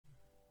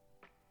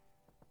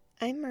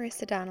I'm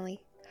Marisa Donnelly,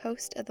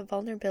 host of the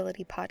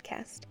Vulnerability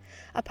Podcast,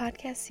 a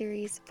podcast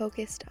series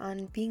focused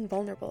on being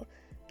vulnerable,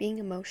 being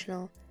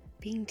emotional,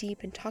 being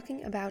deep, and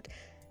talking about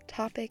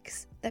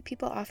topics that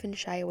people often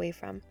shy away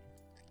from.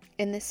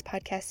 In this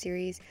podcast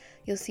series,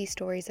 you'll see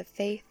stories of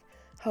faith,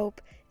 hope,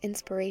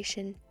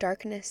 inspiration,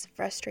 darkness,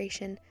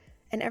 frustration,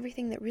 and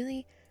everything that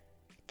really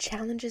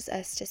challenges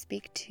us to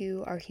speak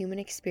to our human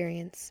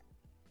experience,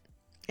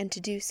 and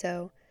to do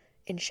so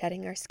in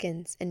shedding our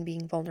skins and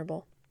being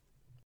vulnerable.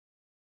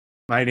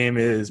 My name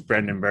is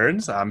Brendan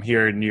Burns. I'm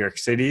here in New York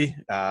City,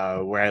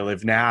 where I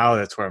live now.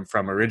 That's where I'm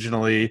from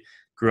originally.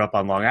 Grew up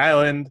on Long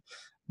Island.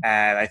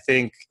 And I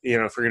think, if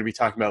we're going to be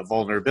talking about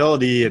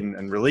vulnerability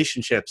and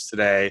relationships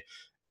today,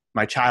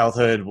 my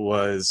childhood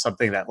was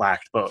something that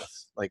lacked both.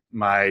 Like,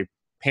 my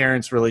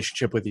parents'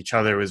 relationship with each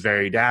other was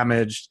very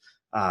damaged.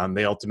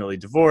 They ultimately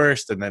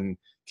divorced and then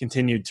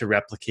continued to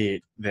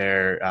replicate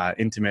their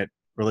intimate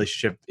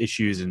relationship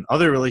issues in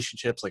other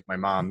relationships, like my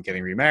mom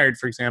getting remarried,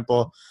 for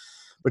example.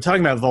 But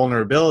talking about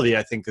vulnerability,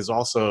 I think, is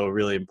also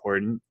really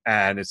important.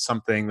 And it's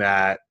something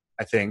that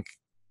I think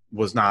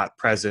was not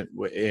present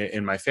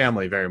in my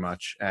family very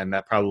much. And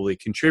that probably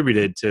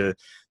contributed to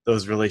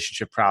those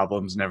relationship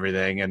problems and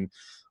everything. And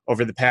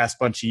over the past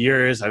bunch of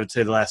years, I would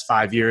say the last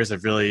 5 years,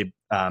 I've really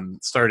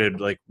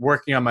started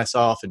working on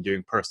myself and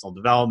doing personal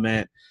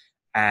development.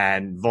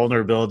 And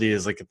vulnerability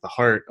is at the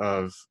heart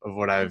of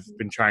what I've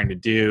been trying to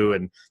do.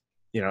 And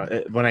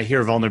when I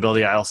hear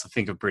vulnerability, I also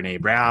think of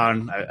Brene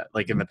Brown.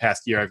 In the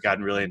past year, I've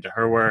gotten really into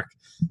her work.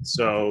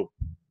 So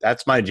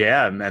that's my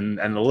jam. And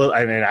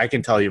I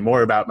can tell you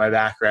more about my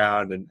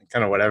background and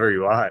kind of whatever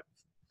you want.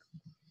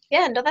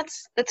 Yeah, no,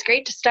 that's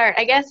great to start.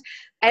 I guess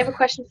I have a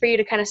question for you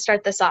to kind of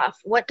start this off.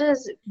 What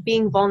does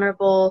being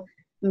vulnerable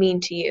mean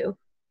to you?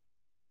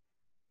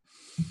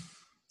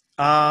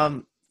 I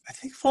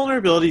think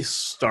vulnerability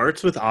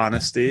starts with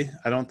honesty.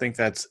 I don't think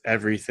that's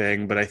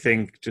everything, but I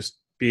think just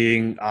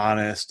being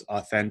honest,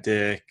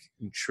 authentic,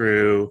 and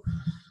true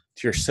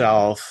to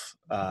yourself.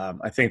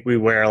 I think we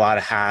wear a lot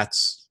of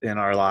hats in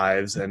our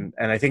lives, and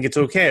I think it's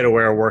okay to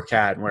wear a work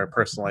hat and wear a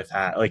personal life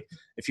hat.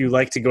 If you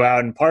like to go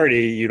out and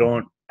party, you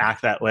don't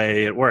act that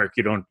way at work.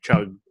 You don't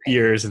chug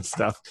beers and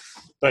stuff.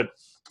 But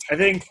I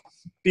think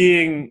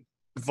being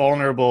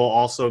vulnerable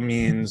also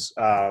means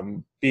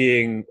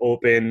being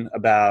open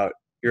about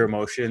your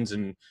emotions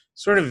and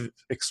sort of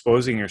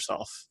exposing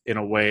yourself in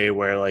a way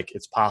where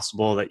it's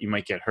possible that you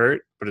might get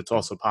hurt, but it's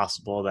also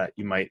possible that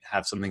you might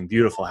have something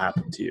beautiful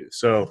happen to you.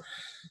 So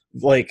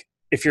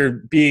if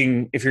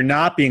you're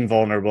not being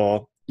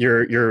vulnerable,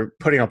 you're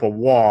putting up a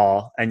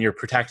wall and you're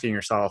protecting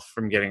yourself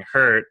from getting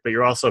hurt, but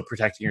you're also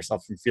protecting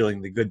yourself from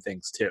feeling the good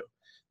things too.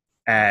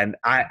 And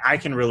I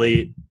can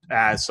relate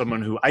as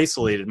someone who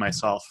isolated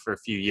myself for a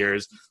few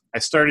years.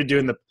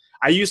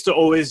 I used to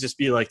always just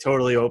be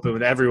totally open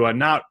with everyone,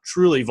 not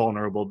truly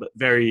vulnerable, but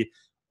very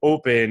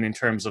open in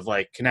terms of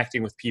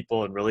connecting with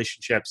people and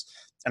relationships.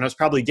 And I was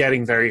probably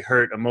getting very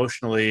hurt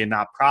emotionally and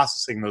not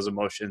processing those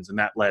emotions. And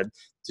that led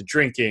to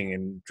drinking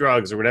and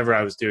drugs or whatever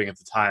I was doing at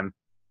the time.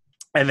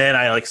 And then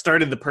I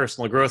started the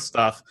personal growth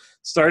stuff,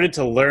 started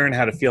to learn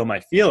how to feel my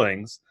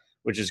feelings,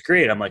 which is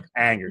great. I'm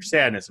anger,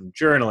 sadness, I'm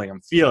journaling,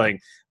 I'm feeling.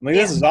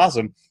 This is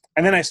awesome.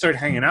 And then I started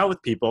hanging out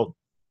with people.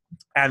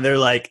 And they're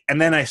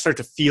and then I start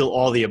to feel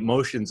all the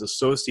emotions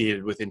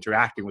associated with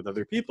interacting with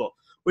other people,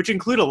 which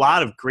include a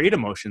lot of great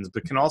emotions,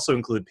 but can also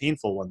include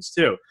painful ones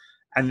too.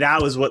 And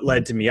that was what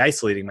led to me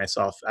isolating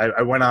myself.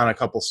 I went on a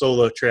couple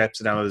solo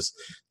trips and I was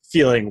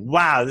feeling,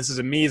 wow, this is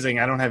amazing.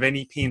 I don't have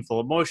any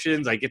painful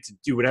emotions. I get to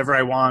do whatever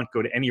I want,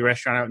 go to any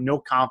restaurant, no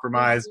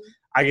compromise.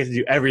 I get to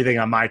do everything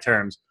on my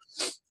terms.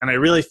 And I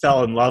really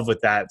fell in love with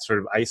that sort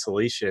of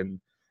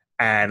isolation.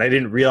 And I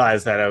didn't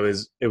realize that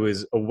it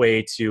was a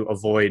way to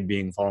avoid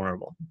being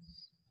vulnerable.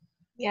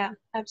 Yeah,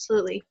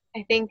 absolutely.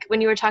 I think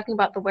when you were talking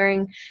about the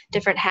wearing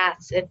different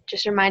hats, it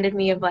just reminded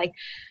me of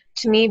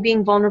to me,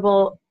 being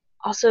vulnerable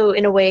also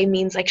in a way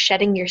means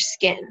shedding your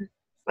skin.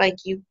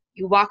 You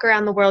walk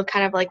around the world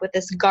kind of with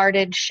this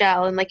guarded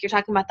shell, and you're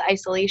talking about the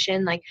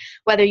isolation,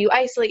 whether you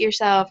isolate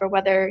yourself or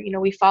whether,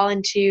 we fall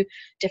into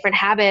different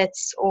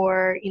habits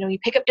or, you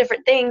pick up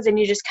different things and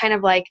you just kind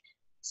of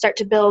start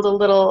to build a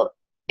little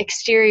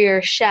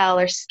exterior shell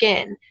or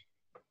skin,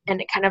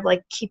 and it kind of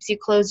keeps you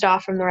closed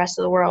off from the rest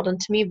of the world. And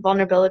to me,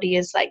 vulnerability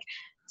is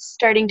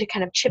starting to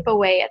kind of chip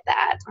away at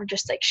that, or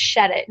just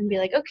shed it and be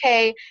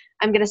okay,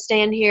 I'm going to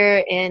stand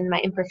here in my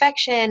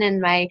imperfection and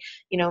my,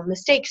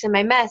 mistakes and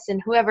my mess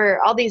and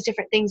all these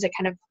different things that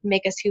kind of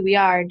make us who we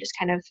are, and just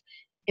kind of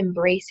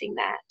embracing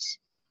that.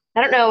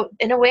 I don't know,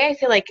 in a way, I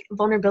feel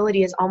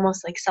vulnerability is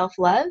almost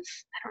self-love.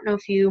 I don't know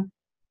if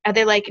are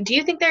they do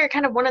you think they're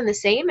kind of one and the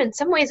same? In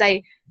some ways,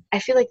 I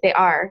feel they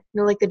are.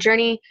 The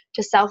journey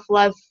to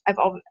self-love,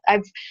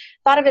 I've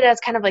thought of it as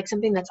kind of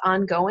something that's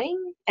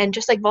ongoing, and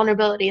just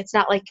vulnerability, it's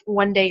not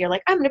one day you're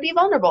I'm going to be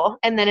vulnerable,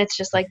 and then it's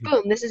just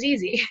boom, this is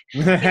easy.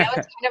 It's kind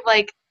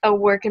of a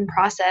work in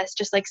process,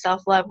 just like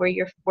self-love, where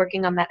you're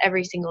working on that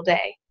every single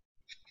day.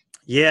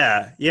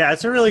 Yeah, yeah,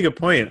 it's a really good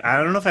point. I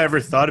don't know if I ever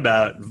thought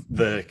about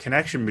the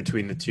connection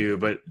between the two,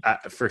 but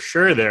for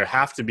sure there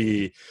have to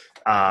be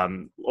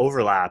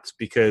overlaps,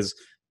 because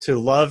to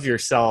love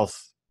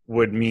yourself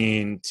would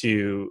mean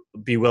to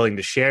be willing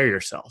to share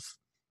yourself.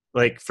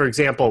 Like, for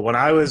example, when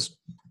I was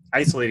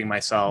isolating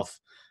myself,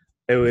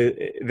 it was,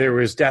 there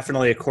was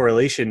definitely a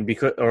correlation,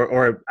 because,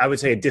 or I would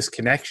say a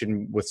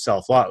disconnection with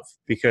self love,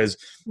 because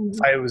if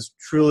Mhm. I was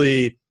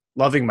truly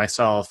loving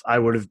myself, I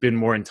would have been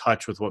more in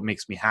touch with what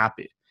makes me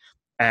happy.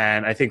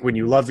 And I think when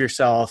you love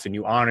yourself and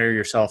you honor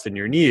yourself and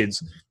your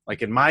needs,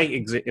 like in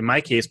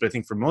my case, but I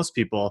think for most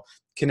people,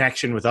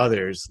 connection with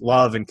others,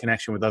 love and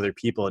connection with other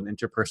people and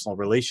interpersonal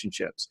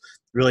relationships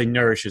really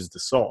nourishes the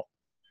soul.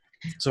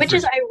 So Which for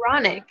is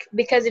ironic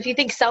because if you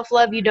think self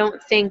love, you don't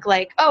think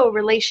like, oh,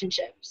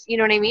 relationships. You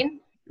know what I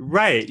mean?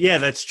 Right, yeah,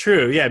 that's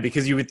true. Yeah,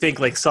 because you would think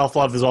like self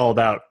love is all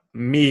about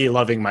me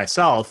loving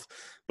myself,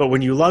 but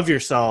when you love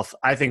yourself,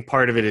 I think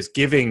part of it is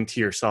giving to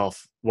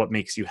yourself what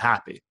makes you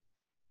happy.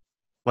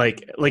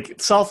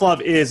 Like self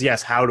love is,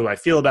 yes, how do I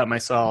feel about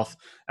myself,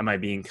 am I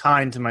being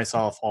kind to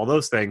myself, all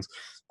those things,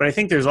 but I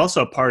think there's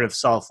also a part of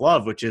self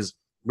love which is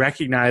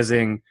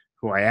recognizing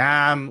who I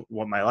am,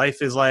 what my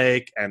life is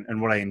like,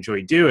 and what I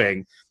enjoy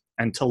doing,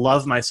 and to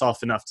love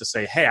myself enough to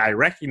say, hey, I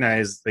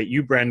recognize that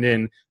you,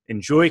 Brendan,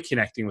 enjoy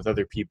connecting with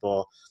other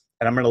people,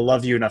 and I'm going to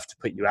love you enough to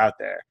put you out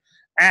there.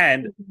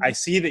 And I Mhm.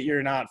 see that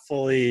you're not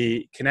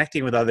fully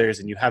connecting with others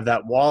and you have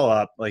that wall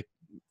up, like,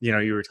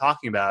 you were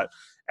talking about,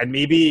 and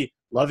maybe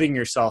loving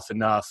yourself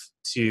enough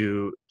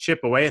to chip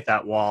away at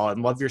that wall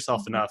and love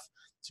yourself Mhm. enough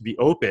to be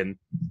open,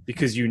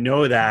 because you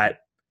know that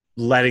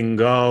letting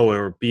go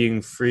or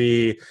being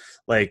free,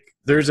 like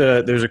there's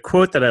a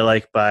quote that I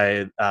like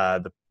by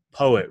the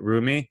poet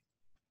Rumi,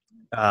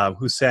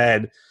 who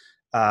said,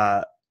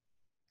 uh,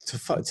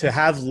 to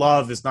have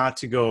love is not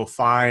to go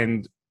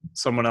find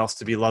someone else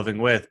to be loving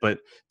with, but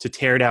to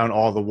tear down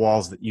all the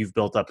walls that you've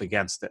built up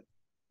against it.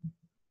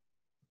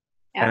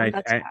 And Yeah,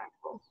 that's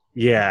powerful.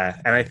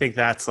 yeah, and I think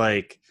that's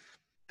like,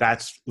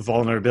 that's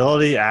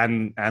vulnerability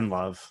and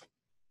love.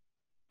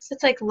 So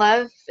it's like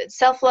love,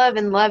 self love,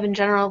 and love in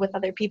general with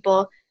other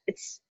people.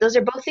 It's those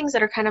are both things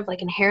that are kind of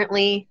like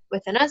inherently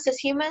within us as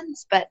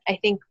humans. But I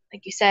think,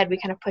 like you said, we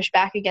kind of push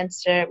back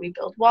against it. We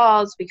build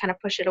walls. We kind of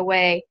push it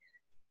away.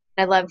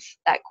 And I love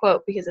that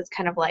quote because it's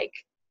kind of like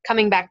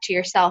coming back to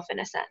yourself in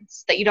a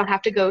sense that you don't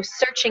have to go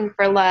searching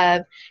for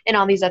love and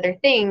all these other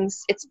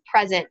things. It's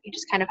present. You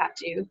just kind of have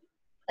to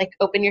like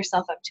open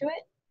yourself up to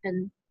it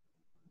and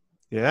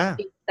Yeah,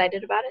 be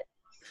excited about it.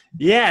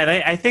 yeah,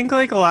 and I think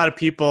like a lot of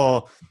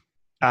people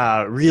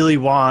really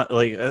want,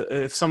 like,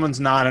 if someone's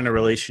not in a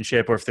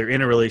relationship, or if they're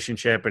in a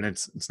relationship and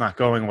it's not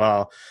going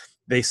well,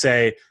 they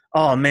say,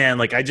 oh man,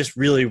 like I just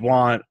really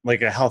want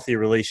like a healthy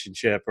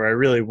relationship, or I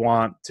really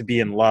want to be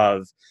in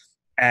love.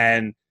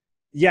 And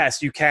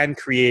yes, you can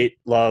create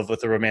love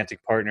with a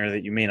romantic partner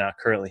that you may not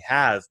currently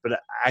have, but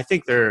I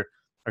think there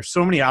are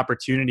so many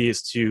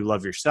opportunities to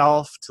love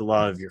yourself, to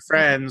love your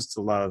friends,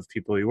 to love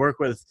people you work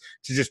with,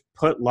 to just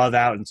put love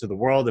out into the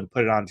world and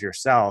put it onto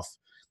yourself.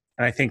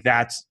 And I think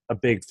that's a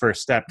big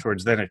first step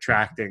towards then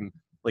attracting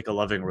like a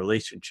loving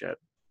relationship.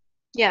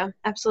 Yeah,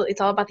 absolutely.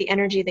 It's all about the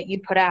energy that you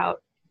put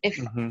out. If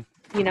Hmm.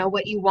 you know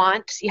what you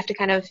want, you have to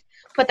kind of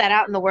put that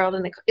out in the world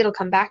and it'll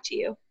come back to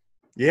you.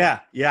 Yeah,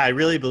 yeah, I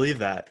really believe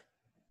that.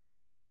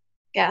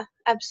 Yeah,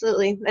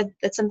 absolutely.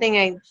 That's something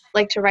I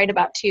like to write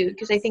about too,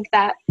 because I think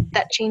that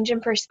that change in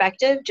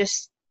perspective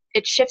just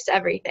it shifts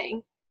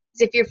everything.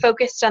 'Cause if you're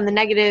focused on the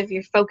negative,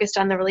 you're focused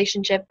on the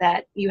relationship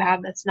that you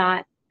have that's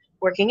not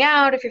working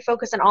out. If you're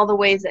focused on all the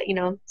ways that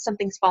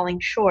something's falling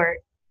short,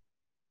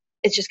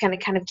 it's just going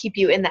to kind of keep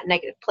you in that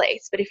negative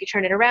place. But if you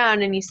turn it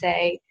around and you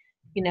say,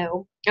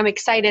 I'm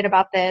excited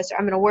about this, or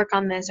I'm going to work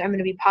on this, or I'm going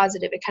to be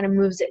positive, it kind of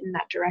moves it in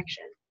that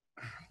direction.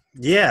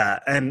 Yeah,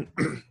 and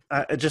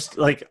just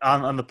like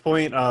on the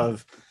point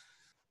of,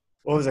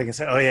 what was I gonna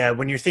say? Oh yeah,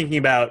 when you're thinking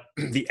about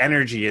the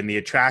energy and the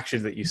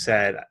attraction that you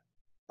said,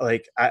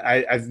 like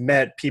I've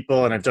met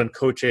people and I've done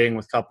coaching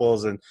with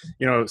couples, and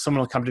someone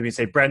will come to me and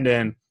say,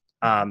 Brendan,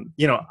 I'm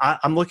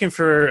looking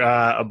for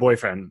a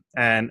boyfriend,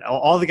 and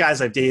all the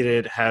guys I've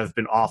dated have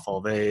been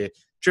awful. They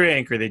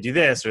drink, or they do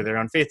this, or they're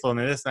unfaithful, and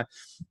they're this and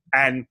that.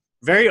 And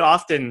very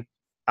often,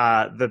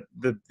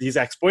 these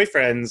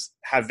ex-boyfriends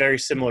have very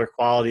similar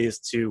qualities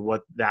to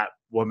what that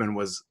woman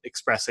was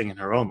expressing in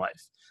her own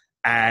life.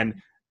 And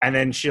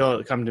then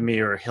she'll come to me,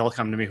 or he'll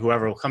come to me,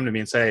 whoever will come to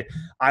me and say,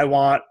 I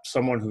want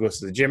someone who goes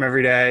to the gym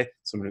every day,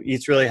 someone who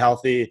eats really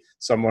healthy,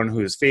 someone who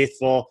is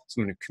faithful,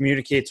 someone who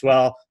communicates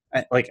well,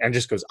 and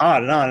just goes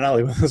on and on and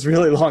on with this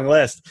really long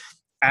list.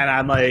 And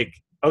I'm like,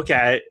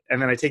 okay.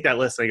 And then I take that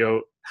list and I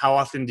go, how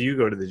often do you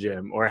go to the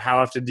gym, or how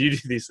often do you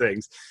do these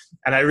things?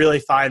 And I really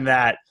find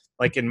that,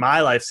 like, in my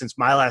life, since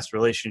my last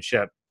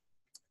relationship,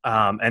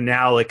 and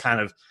now like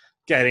kind of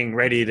getting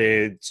ready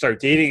to start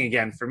dating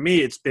again, for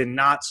me it's been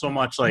not so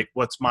much like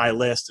what's my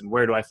list and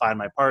where do I find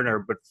my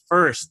partner, but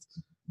first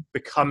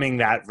becoming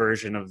that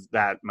version of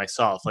that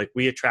myself. Like,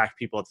 we attract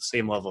people at the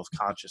same level of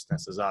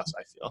consciousness as us,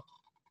 I feel.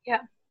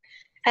 Yeah.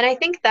 And I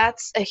think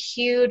that's a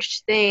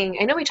huge thing.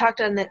 I know we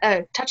touched on this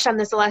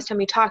the last time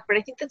we talked, but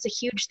I think that's a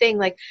huge thing.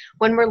 Like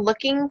when we're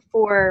looking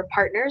for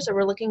partners or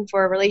we're looking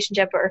for a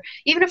relationship, or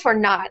even if we're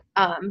not,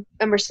 and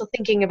we're still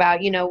thinking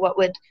about, what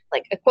would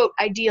like a quote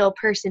ideal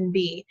person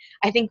be.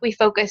 I think we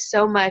focus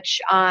so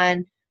much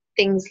on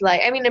things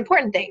like, I mean,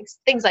 important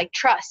things like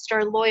trust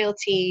or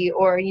loyalty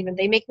or,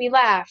 they make me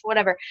laugh,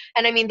 whatever.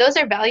 And I mean, those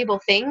are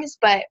valuable things,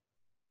 but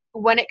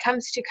when it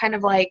comes to kind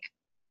of like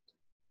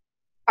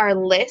our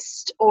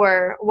list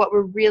or what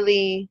we're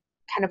really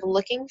kind of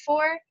looking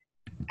for,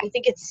 I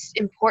think it's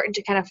important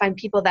to kind of find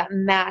people that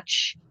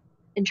match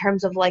in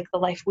terms of like the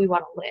life we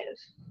want to live.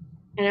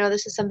 And I know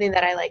this is something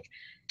that I like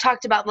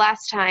talked about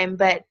last time,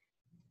 but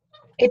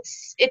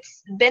it's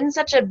been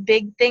such a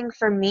big thing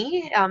for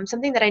me,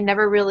 something that I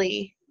never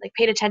really like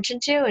paid attention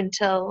to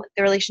until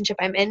the relationship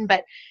I'm in.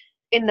 But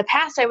in the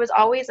past, I was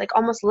always like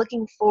almost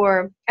looking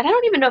for, and I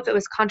don't even know if it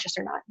was conscious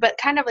or not, but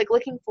kind of like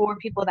looking for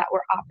people that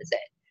were opposite.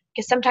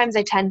 Because sometimes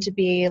I tend to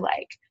be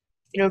like,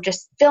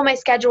 just fill my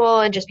schedule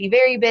and just be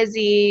very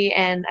busy.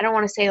 And I don't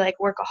want to say like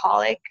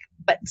workaholic,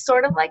 but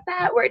sort of like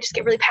that, where I just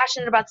get really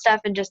passionate about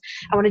stuff and just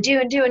I want to do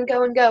and do and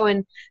go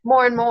and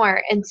more and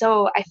more. And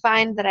so I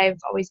find that I've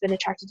always been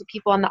attracted to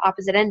people on the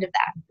opposite end of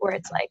that, where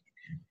it's like,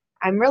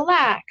 I'm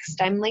relaxed,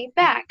 I'm laid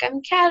back,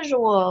 I'm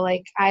casual,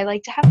 like I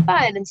like to have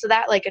fun. And so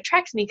that like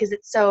attracts me because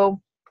it's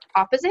so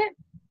opposite.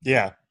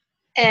 Yeah.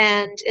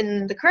 And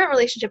in the current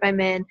relationship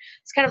I'm in,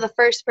 it's kind of the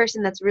first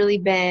person that's really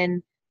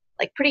been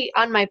like pretty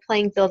on my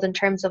playing field in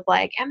terms of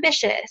like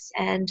ambitious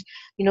and,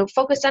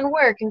 focused on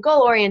work and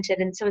goal oriented.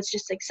 And so it's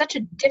just like such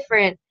a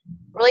different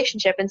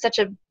relationship and such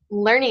a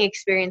learning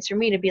experience for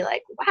me to be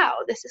like, wow,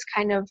 this is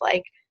kind of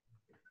like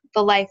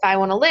the life I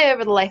want to live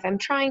or the life I'm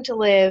trying to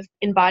live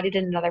embodied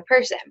in another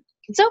person.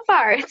 And so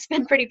far it's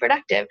been pretty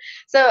productive.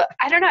 So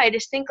I don't know. I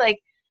just think like,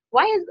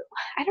 I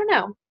don't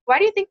know. Why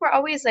do you think we're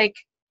always like,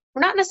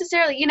 we're not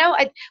necessarily,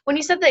 when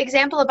you said the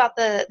example about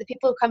the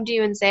people who come to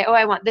you and say, oh,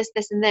 I want this,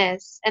 this, and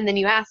this, and then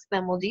you ask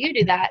them, well, do you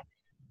do that?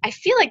 I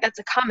feel like that's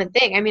a common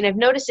thing. I mean, I've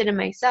noticed it in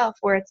myself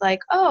where it's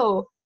like,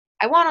 oh,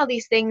 I want all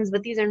these things,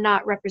 but these are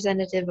not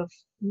representative of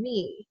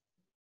me.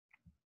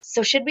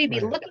 So should we be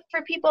Right. looking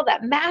for people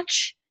that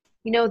match,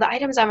 the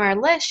items on our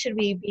list? Should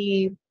we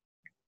be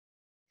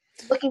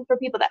looking for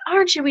people that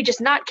aren't? Should we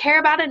just not care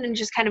about it and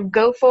just kind of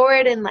go for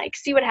it and like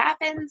see what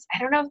happens? I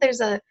don't know if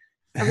there's a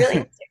real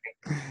answer.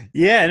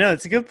 Yeah, no,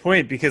 it's a good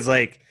point because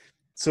like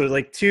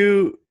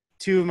two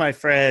of my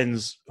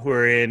friends who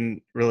are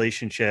in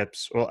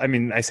relationships, well, I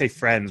mean, I say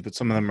friends, but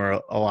some of them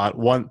are a lot.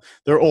 One,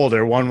 they're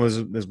older. One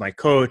was my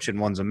coach and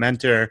one's a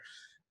mentor.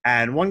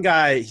 And one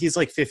guy, he's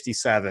like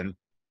 57.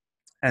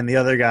 And the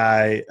other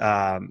guy,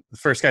 the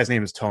first guy's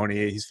name is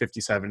Tony. He's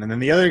 57. And then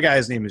the other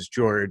guy's name is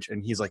George,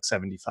 and he's like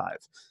 75.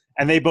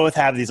 And they both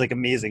have these like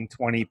amazing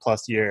 20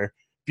 plus year,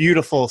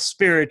 beautiful,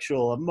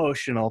 spiritual,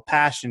 emotional,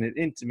 passionate,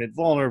 intimate,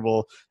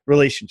 vulnerable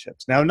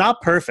relationships. Now,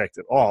 not perfect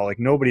at all. Like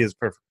nobody has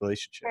perfect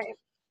relationships. Right.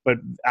 But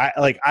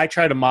I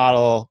try to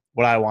model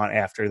what I want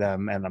after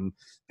them, and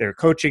they're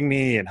coaching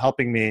me and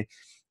helping me.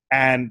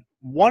 And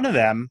one of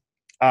them,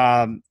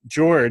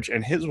 George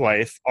and his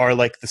wife are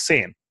like the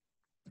same.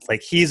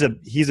 Like he's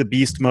a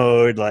beast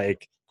mode,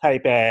 like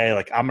type A,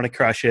 like I'm gonna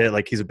crush it.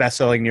 Like he's a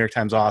best-selling New York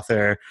Times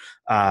author.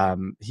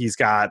 He's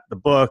got the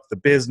book, the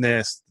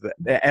business,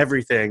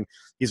 everything.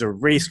 He's a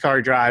race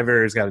car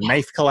driver. He's got a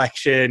knife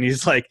collection.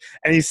 He's like,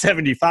 and he's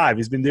 75.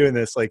 He's been doing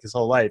this like his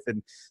whole life,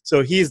 and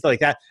so he's like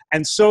that.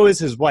 And so is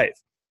his wife.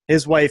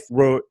 His wife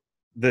wrote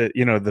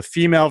the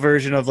female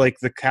version of like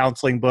the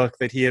counseling book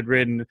that he had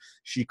written.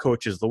 She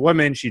coaches the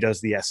woman, she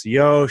does the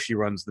SEO, she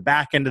runs the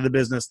back end of the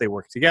business, they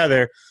work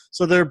together.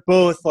 So they're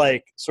both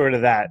like sort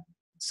of that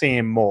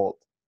same mold,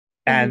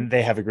 and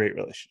they have a great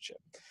relationship.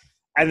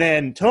 And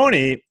then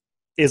Tony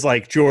is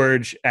like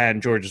George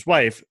and George's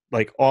wife,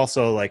 like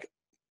also like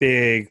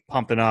big,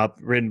 pumping up,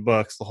 written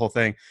books, the whole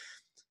thing.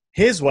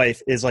 His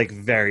wife is like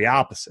very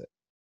opposite,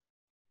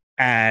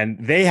 and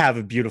they have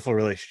a beautiful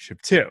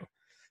relationship too.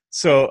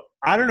 So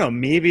I don't know,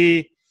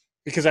 maybe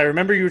because I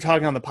remember you were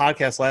talking on the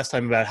podcast last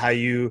time about how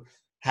you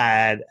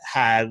had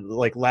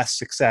like less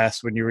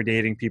success when you were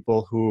dating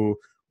people who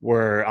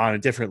were on a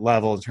different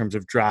level in terms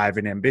of drive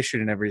and ambition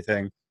and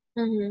everything.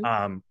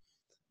 Mm-hmm.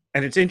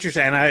 And it's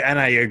interesting, and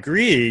I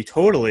agree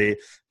totally.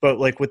 But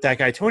like with that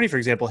guy Tony, for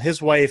example,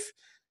 his wife,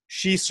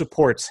 she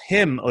supports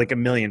him like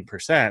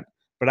 1,000,000%.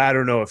 But I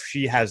don't know if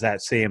she has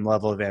that same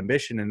level of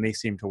ambition, and they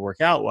seem to work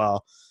out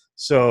well.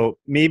 So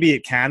maybe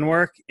it can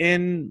work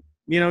in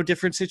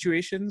different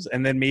situations,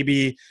 and then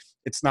maybe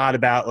it's not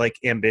about like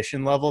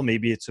ambition level.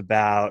 Maybe it's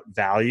about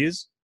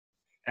values,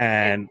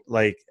 and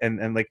like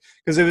and like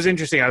because it was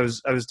interesting. I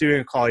was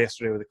doing a call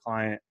yesterday with a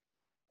client.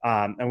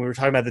 And we were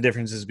talking about the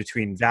differences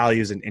between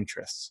values and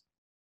interests.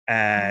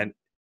 And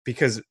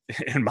because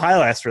in my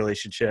last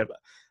relationship,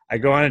 I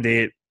go on a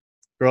date,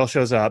 girl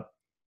shows up,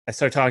 I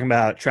start talking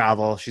about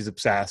travel, she's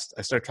obsessed.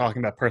 I start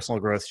talking about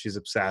personal growth, she's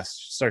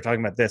obsessed. Start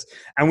talking about this.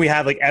 And we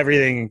have like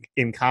everything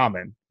in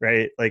common,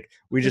 right? Like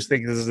we just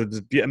think this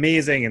is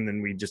amazing. And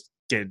then we just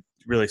get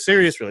really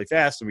serious really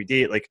fast, and we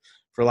date like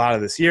for a lot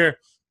of this year.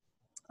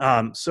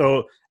 And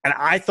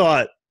I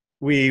thought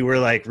we were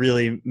like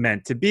really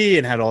meant to be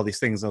and had all these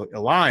things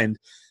aligned.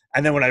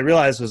 And then what I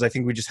realized was I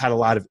think we just had a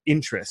lot of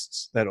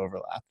interests that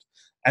overlapped.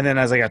 And then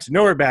as I got to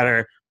know her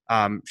better,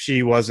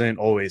 she wasn't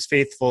always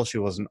faithful. She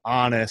wasn't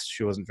honest.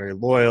 She wasn't very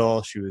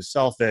loyal. She was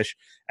selfish.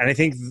 And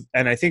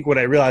I think what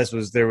I realized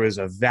was there was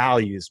a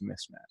values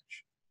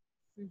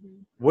mismatch.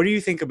 Mm-hmm. What do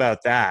you think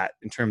about that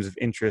in terms of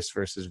interests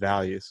versus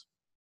values?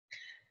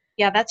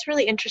 Yeah, that's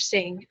really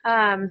interesting.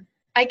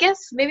 I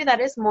guess maybe that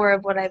is more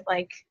of what I've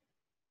like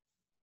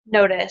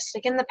noticed.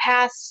 Like in the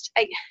past,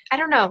 I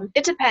don't know.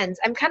 It depends.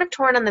 I'm kind of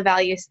torn on the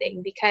values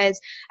thing because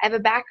I have a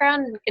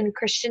background in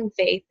Christian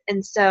faith,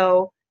 and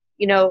so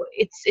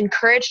it's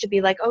encouraged to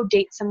be like, oh,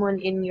 date someone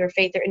in your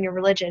faith or in your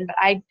religion. But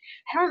I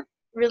don't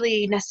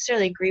really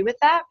necessarily agree with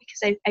that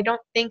because I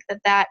don't think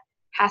that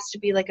has to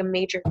be like a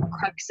major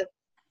crux of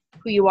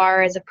who you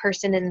are as a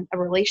person in a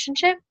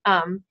relationship.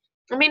 I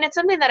mean, it's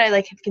something that I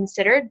like have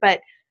considered,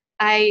 but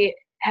I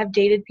have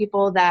dated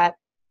people that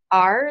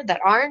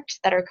aren't,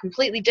 that are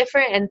completely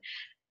different. And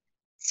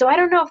so I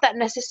don't know if that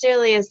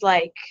necessarily is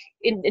like,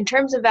 in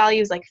terms of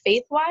values, like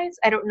faith-wise,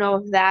 I don't know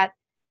if that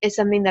is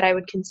something that I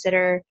would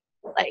consider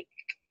like,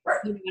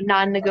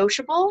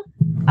 non-negotiable.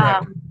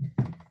 Right.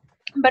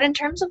 But in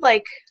terms of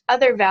like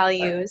other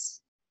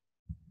values,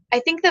 I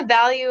think the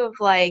value of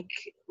like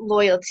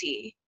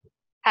loyalty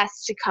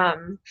has to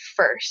come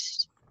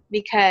first,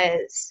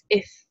 because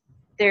if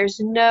there's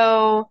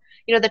no,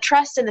 the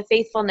trust and the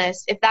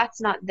faithfulness, if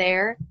that's not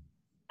there,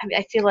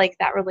 I feel like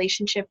that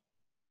relationship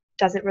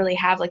doesn't really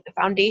have like the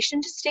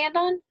foundation to stand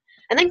on.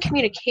 And then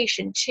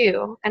communication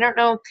too. I don't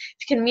know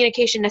if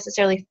communication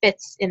necessarily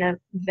fits in a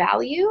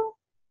value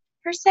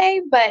per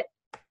se, but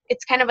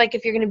it's kind of like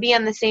if you're going to be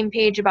on the same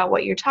page about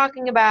what you're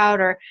talking about,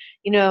 or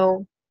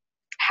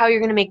how you're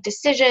going to make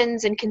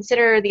decisions and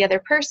consider the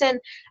other person,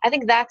 I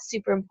think that's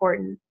super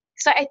important.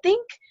 So I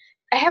think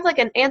I have like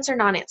an answer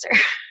non-answer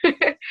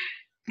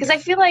because I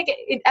feel like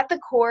at the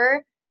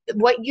core,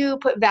 what you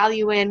put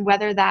value in,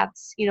 whether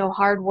that's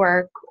hard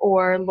work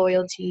or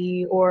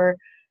loyalty or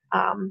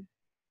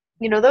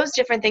those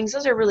different things,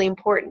 those are really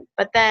important.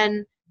 But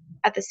then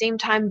at the same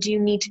time, do you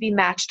need to be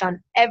matched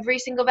on every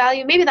single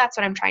value? Maybe that's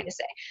what I'm trying to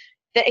say.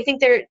 That I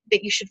think that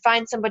you should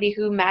find somebody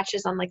who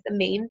matches on like the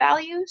main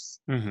values.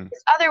 Mm-hmm.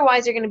 Because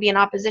otherwise you're going to be in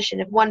opposition.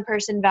 If one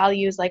person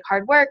values like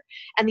hard work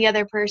and the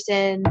other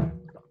person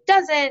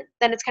doesn't,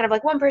 then it's kind of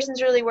like one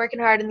person's really working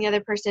hard and the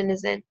other person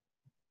isn't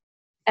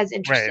as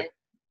interested.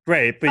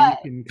 Right. But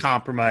you can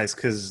compromise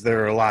because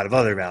there are a lot of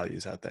other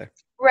values out there.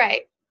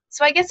 Right.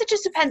 So I guess it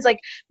just depends. Like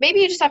maybe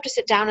you just have to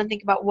sit down and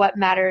think about what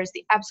matters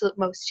the absolute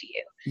most to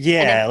you.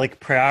 Yeah, like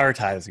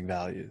prioritizing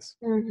values.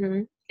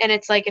 Mm-hmm. And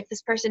it's like if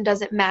this person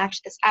doesn't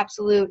match this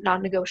absolute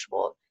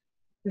non-negotiable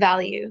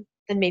value,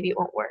 then maybe it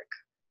won't work.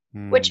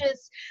 Which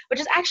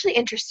is actually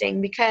interesting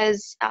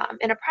because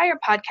in a prior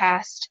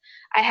podcast,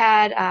 I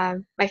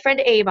had my friend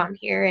Abe on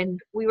here, and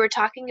we were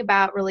talking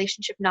about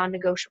relationship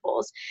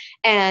non-negotiables.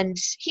 And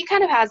he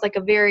kind of has like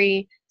a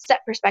very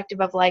set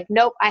perspective of like,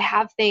 nope, I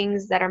have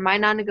things that are my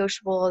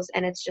non-negotiables,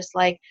 and it's just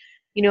like,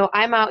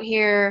 I'm out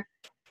here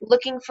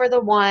looking for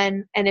the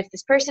one, and if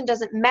this person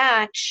doesn't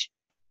match,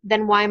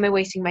 then why am I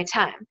wasting my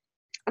time?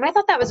 And I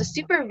thought that was a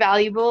super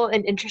valuable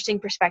and interesting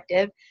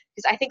perspective,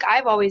 because I think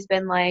I've always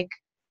been like,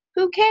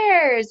 who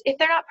cares? If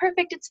they're not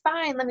perfect, it's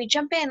fine. Let me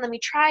jump in. Let me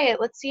try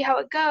it. Let's see how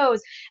it goes.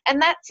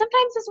 And that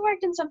sometimes has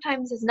worked and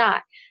sometimes has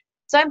not.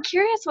 So I'm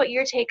curious what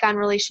your take on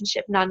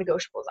relationship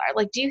non-negotiables are.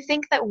 Like, do you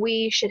think that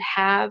we should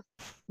have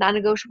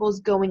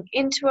non-negotiables going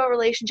into a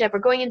relationship or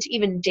going into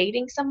even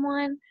dating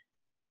someone?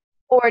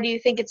 Or do you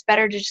think it's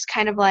better to just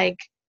kind of like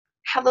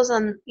have those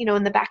on,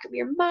 in the back of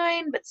your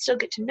mind, but still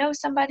get to know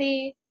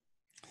somebody?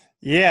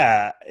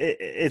 Yeah,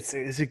 it's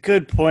a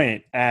good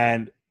point.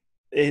 And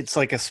it's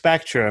like a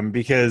spectrum,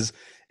 because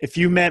if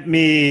you met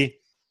me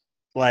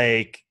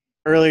like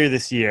earlier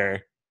this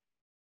year,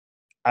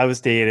 I was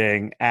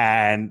dating,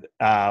 and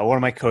one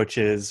of my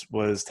coaches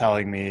was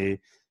telling me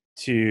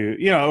to,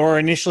 or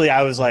initially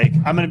I was like,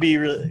 I'm going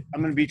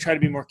to try to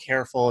be more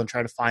careful and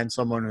try to find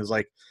someone who's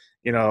like,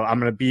 I'm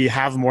going to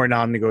have more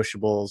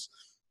non-negotiables.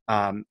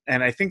 And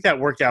I think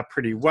that worked out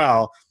pretty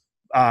well.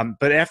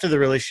 But after the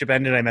relationship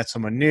ended, I met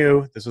someone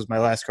new. This was my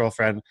last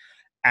girlfriend.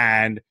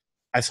 And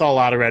I saw a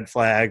lot of red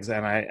flags,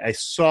 and I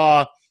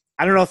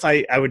don't know if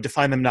I would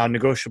define them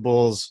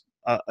non-negotiables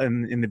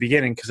in the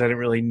beginning, because I didn't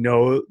really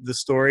know the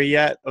story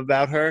yet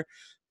about her,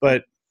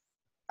 but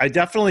I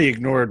definitely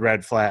ignored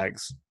red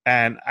flags.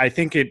 And I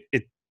think it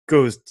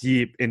goes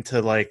deep into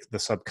like the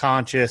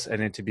subconscious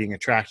and into being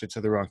attracted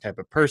to the wrong type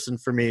of person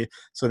for me.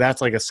 So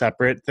that's like a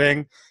separate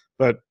thing.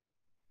 But,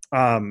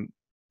 one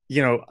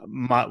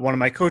of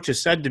my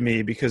coaches said to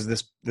me, because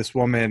this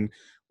woman,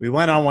 we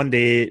went on one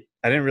date,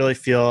 I didn't really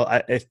feel,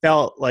 it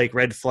felt like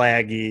red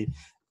flaggy.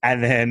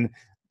 And then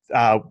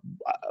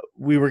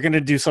we were going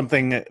to do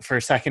something for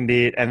a second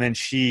date, and then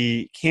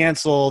she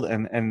canceled.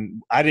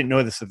 And I didn't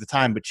know this at the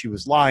time, but she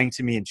was lying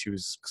to me and she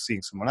was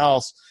seeing someone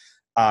else.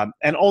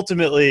 And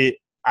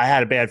ultimately I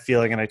had a bad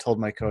feeling, and I told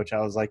my coach,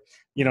 I was like,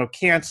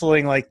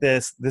 canceling like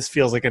this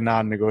feels like a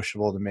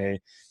non-negotiable to me.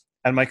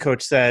 And my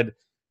coach said,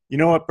 you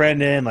know what,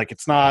 Brendan, like,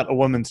 it's not a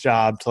woman's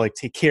job to like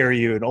take care of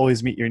you and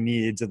always meet your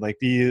needs and like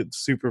be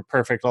super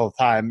perfect all the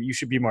time. You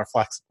should be more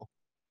flexible.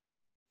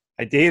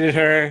 I dated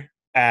her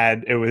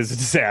and it was a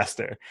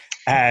disaster.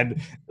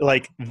 And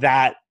like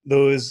that,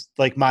 those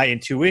like my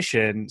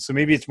intuition, so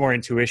maybe it's more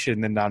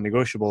intuition than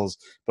non-negotiables,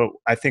 but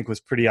I think was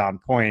pretty on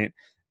point.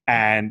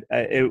 And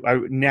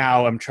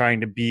now I'm trying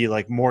to be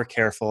like more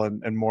careful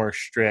and more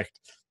strict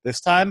this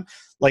time.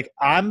 Like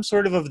I'm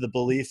sort of the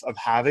belief of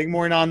having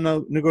more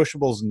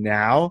non-negotiables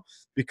now,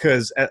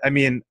 because I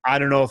mean, I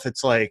don't know if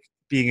it's like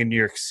being in New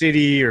York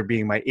City or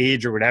being my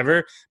age or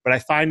whatever, but I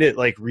find it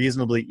like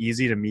reasonably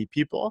easy to meet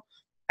people.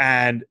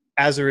 And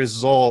as a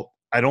result,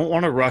 I don't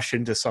want to rush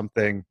into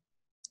something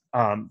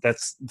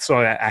that's so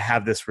I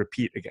have this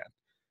repeat again.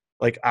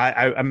 Like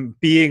I'm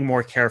being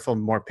more careful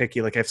and more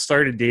picky. Like I've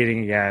started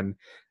dating again,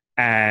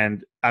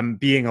 and I'm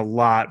being a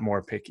lot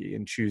more picky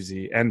and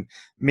choosy. And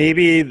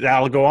maybe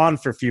that'll go on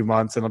for a few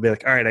months, and I'll be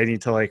like, all right, I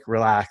need to like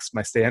relax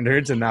my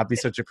standards and not be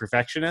such a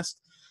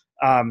perfectionist.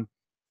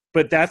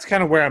 But that's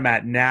kind of where I'm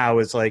at now.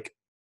 Is like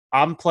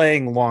I'm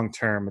playing long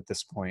term at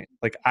this point.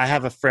 Like I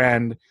have a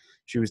friend.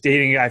 She was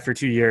dating a guy for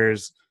 2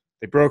 years.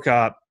 They broke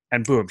up,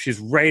 and boom, she's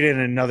right in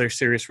another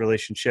serious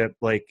relationship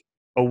like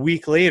a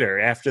week later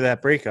after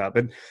that breakup.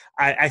 And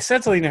I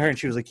said something to her, and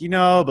she was like,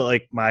 but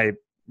like my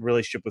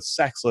relationship was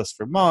sexless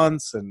for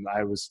months, and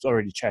I was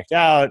already checked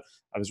out.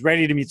 I was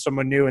ready to meet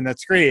someone new, and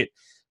that's great.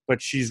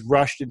 But she's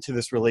rushed into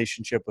this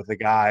relationship with a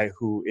guy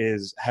who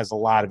has a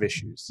lot of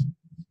issues.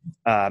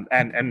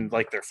 And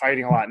like they're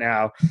fighting a lot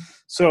now.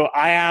 So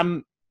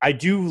I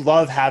do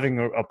love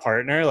having a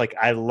partner. Like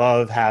I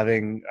love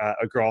having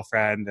a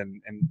girlfriend,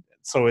 and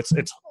so it's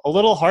a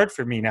little hard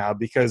for me now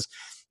because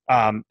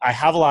I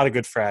have a lot of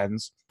good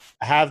friends.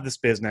 I have this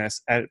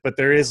business, but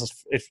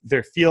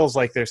there feels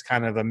like there's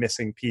kind of a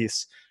missing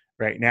piece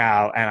right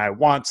now, and I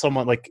want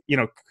someone like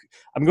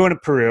I'm going to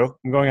Peru.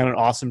 I'm going on an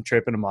awesome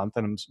trip in a month,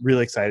 and I'm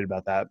really excited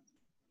about that.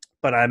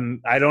 But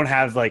I don't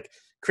have like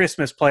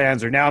Christmas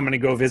plans, or now I'm going to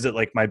go visit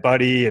like my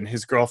buddy and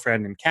his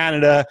girlfriend in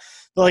Canada.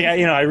 But like,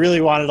 I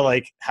really wanted to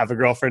like have a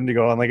girlfriend to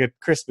go on like a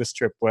Christmas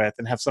trip with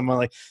and have someone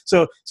like,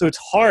 so it's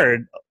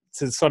hard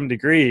to some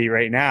degree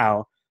right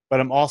now, but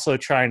I'm also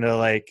trying to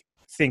like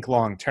think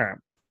long term.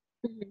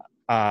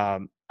 I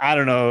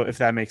don't know if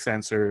that makes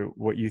sense or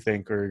what you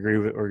think or agree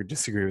with or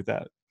disagree with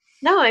that.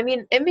 No, I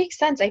mean, it makes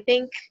sense. I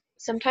think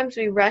sometimes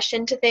we rush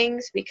into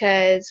things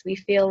because we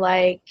feel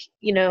like,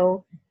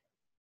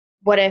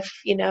 what if,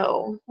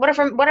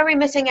 what are we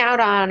missing out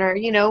on? Or,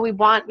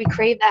 we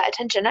crave that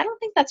attention. I don't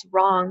think that's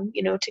wrong,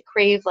 to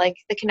crave like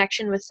the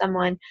connection with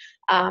someone.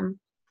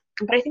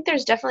 But I think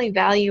there's definitely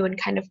value in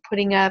kind of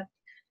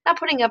not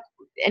putting up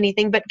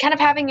anything, but kind of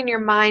having in your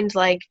mind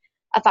like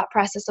a thought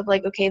process of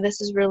like, okay,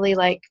 this is really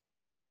like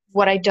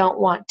what I don't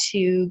want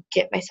to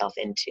get myself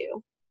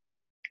into.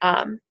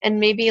 And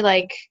maybe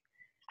like,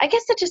 I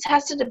guess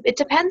it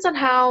depends on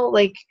how,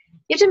 like,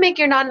 you have to make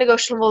your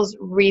non-negotiables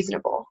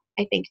reasonable,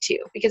 I think, too.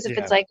 Because if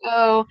it's like,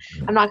 oh,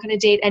 I'm not going to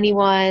date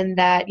anyone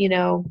that,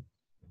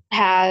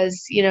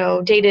 has,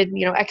 dated,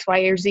 X, Y,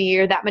 or Z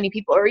or that many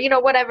people or,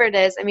 whatever it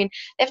is. I mean,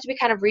 they have to be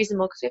kind of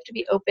reasonable because we have to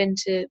be open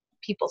to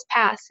people's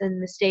pasts and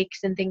mistakes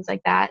and things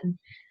like that. And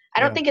I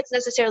don't think it's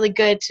necessarily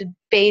good to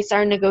base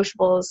our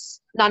non-negotiables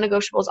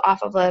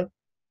off of a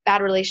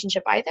bad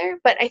relationship either,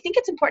 but I think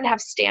it's important to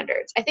have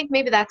standards. I think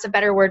maybe that's a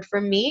better word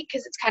for me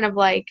because it's kind of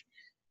like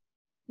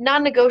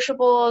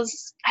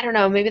non-negotiables. I don't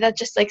know, maybe that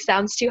just like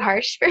sounds too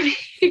harsh for me.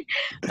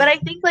 But I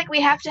think like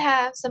we have to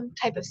have some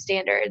type of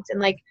standards, and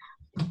like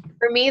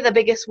for me the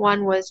biggest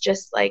one was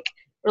just like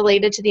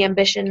related to the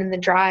ambition and the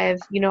drive.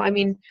 I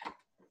mean,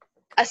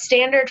 a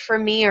standard for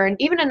me or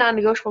even a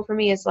non-negotiable for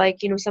me is like,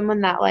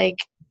 someone that like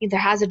either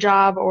has a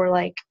job or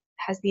like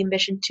has the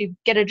ambition to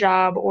get a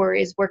job or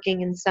is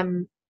working in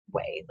some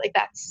way. Like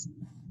that's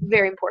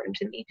very important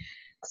to me.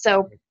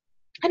 So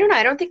I don't know.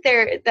 I don't think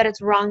that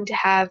it's wrong to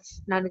have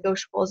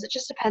non-negotiables. It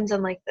just depends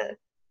on like the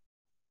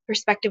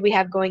perspective we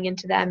have going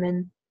into them,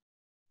 and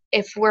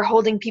if we're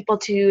holding people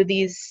to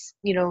these,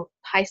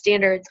 high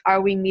standards,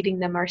 are we meeting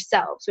them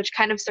ourselves? Which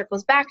kind of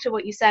circles back to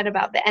what you said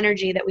about the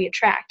energy that we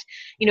attract.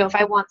 If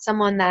I want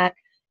someone that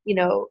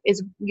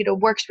is,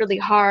 works really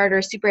hard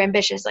or super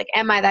ambitious, like,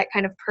 am I that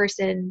kind of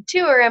person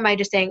too? Or am I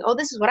just saying, oh,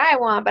 this is what I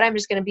want, but I'm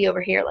just going to be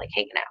over here, like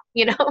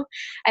hanging out,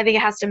 I think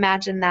it has to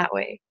match in that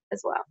way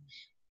as well.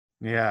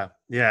 Yeah.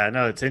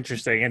 No, it's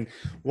interesting. And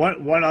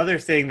one other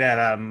thing that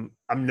I'm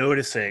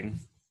noticing,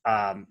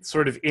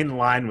 sort of in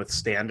line with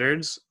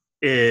standards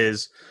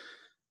is,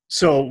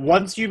 so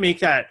once you make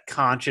that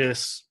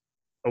conscious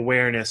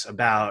awareness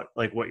about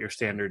like what your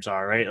standards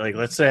are, right? Like,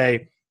 let's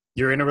say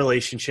you're in a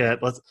relationship.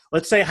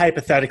 Let's say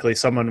hypothetically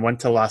someone went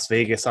to Las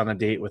Vegas on a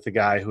date with a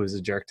guy who was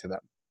a jerk to them.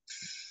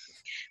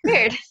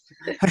 Weird.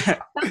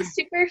 Sounds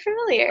super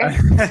familiar.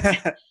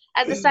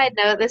 As a side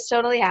note, this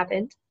totally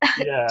happened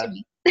Yeah. to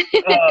me.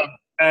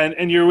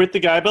 and you're with the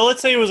guy, but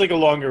let's say it was like a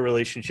longer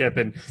relationship,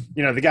 and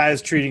the guy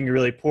is treating you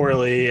really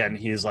poorly, and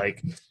he's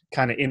like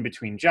kind of in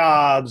between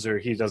jobs, or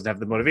he doesn't have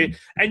the motivation,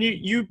 and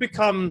you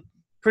become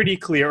pretty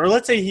clear, or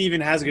let's say he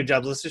even has a good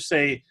job. Let's just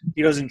say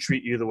he doesn't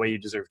treat you the way you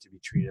deserve to be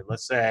treated.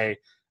 Let's say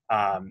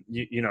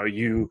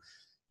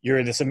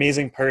you're this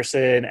amazing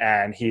person,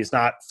 and he's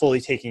not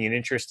fully taking an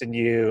interest in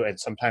you, and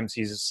sometimes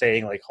he's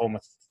saying like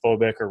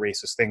homophobic or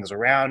racist things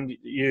around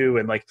you,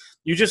 and like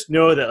you just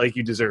know that like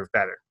you deserve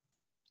better.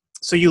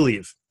 So you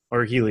leave,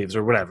 or he leaves,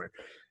 or whatever.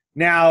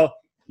 Now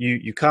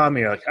you come,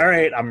 and you're like, all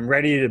right, I'm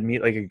ready to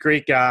meet like a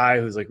great guy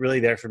who's like really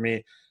there for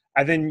me.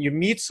 And then you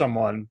meet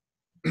someone,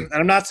 and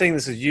I'm not saying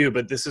this is you,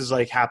 but this has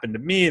like happened to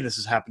me, and this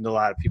has happened to a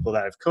lot of people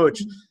that I've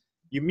coached.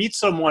 You meet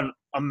someone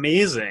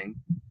amazing.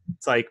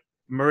 It's like,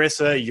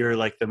 Marisa, you're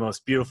like the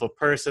most beautiful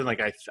person.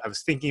 Like I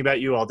was thinking about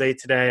you all day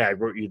today. I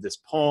wrote you this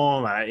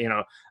poem.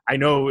 I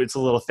know it's a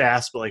little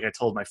fast, but like I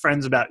told my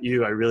friends about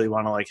you. I really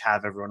want to like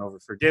have everyone over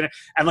for dinner.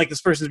 And like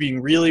this person's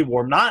being really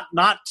warm,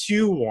 not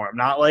too warm,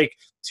 not like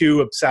too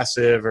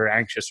obsessive or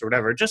anxious or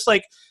whatever. Just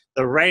like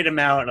the right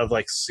amount of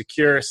like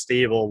secure,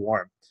 stable,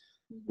 warm.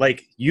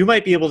 Like you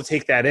might be able to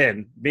take that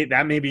in.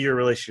 That may be your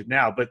relationship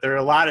now, but there are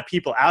a lot of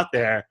people out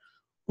there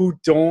who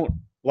don't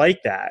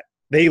like that.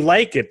 They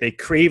like it, they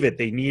crave it,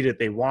 they need it,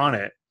 they want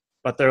it,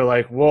 but they're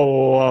like,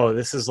 whoa,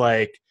 this is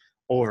like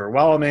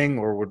overwhelming,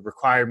 or would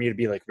require me to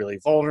be like really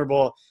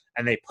vulnerable,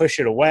 and they push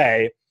it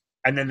away.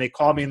 And then they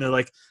call me and they're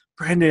like,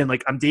 Brendan,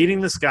 like I'm dating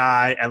this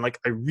guy, and like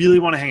I really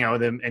want to hang out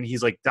with him, and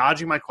he's like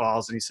dodging my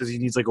calls, and he says he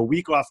needs like a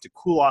week off to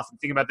cool off and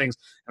think about things,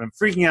 and I'm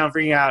freaking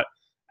out.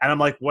 And I'm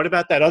like, what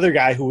about that other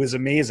guy who was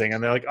amazing?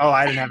 And they're like, oh,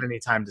 I didn't have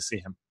any time to see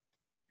him.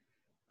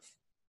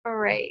 All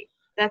right.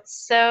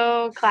 That's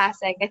so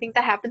classic. I think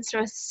that happens to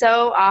us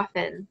so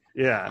often.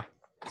 Yeah.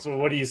 So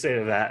what do you say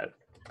to that?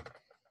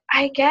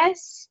 I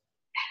guess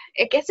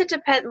it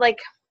depends. Like,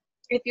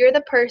 if you're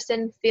the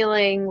person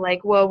feeling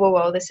like,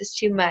 whoa, this is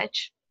too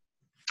much,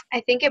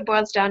 I think it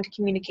boils down to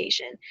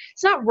communication.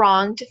 It's not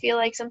wrong to feel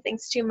like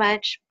something's too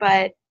much,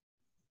 but,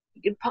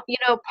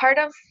 part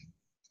of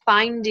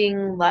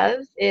finding love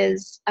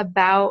is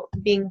about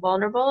being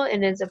vulnerable,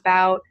 and is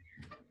about,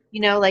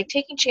 like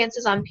taking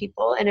chances on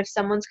people. And if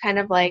someone's kind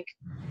of like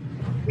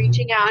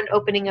reaching out and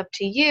opening up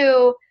to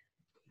you,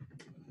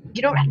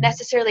 you don't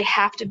necessarily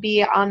have to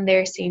be on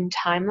their same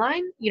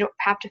timeline. You don't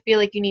have to feel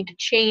like you need to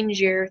change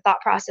your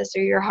thought process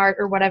or your heart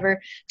or whatever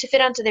to fit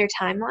onto their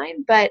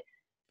timeline. But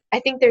I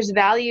think there's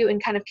value in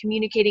kind of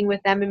communicating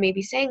with them and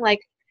maybe saying like,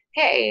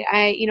 hey,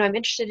 I'm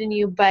interested in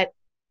you, but,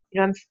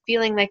 I'm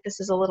feeling like this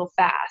is a little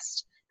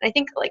fast. And I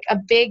think like a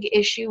big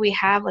issue we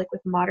have like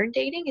with modern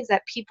dating is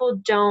that people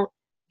don't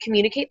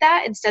communicate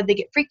that. Instead, they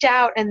get freaked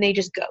out and they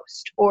just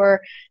ghost,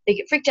 or they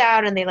get freaked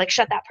out and they like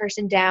shut that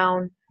person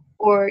down,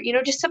 or,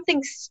 just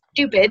something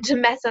stupid to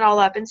mess it all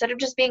up, instead of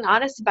just being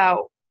honest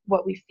about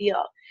what we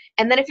feel.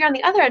 And then if you're on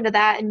the other end of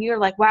that and you're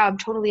like, wow, I'm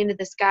totally into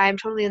this guy, I'm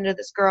totally into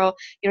this girl,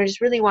 I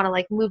just really want to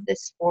like move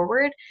this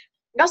forward.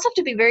 You also have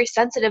to be very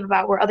sensitive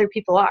about where other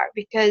people are,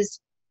 because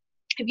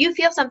if you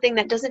feel something,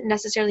 that doesn't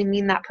necessarily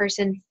mean that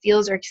person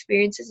feels or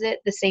experiences it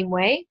the same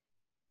way.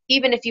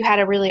 Even if you had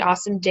a really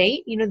awesome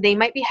date, they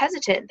might be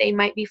hesitant. They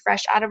might be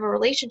fresh out of a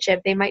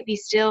relationship. They might be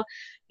still,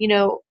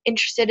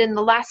 interested in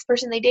the last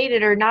person they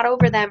dated, or not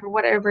over them, or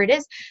whatever it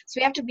is. So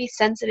we have to be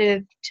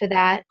sensitive to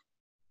that.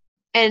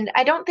 And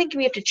I don't think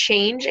we have to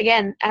change.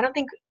 Again, I don't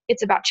think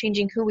it's about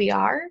changing who we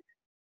are,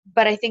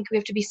 but I think we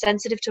have to be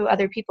sensitive to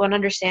other people and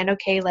understand,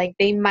 okay, like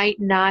they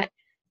might not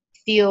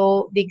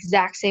feel the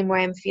exact same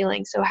way I'm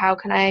feeling. So how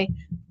can I,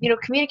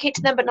 communicate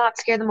to them but not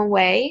scare them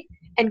away,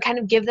 and kind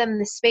of give them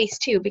the space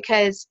too?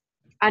 Because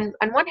on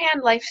one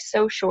hand, life's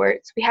so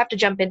short, so we have to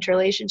jump into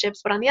relationships.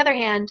 But on the other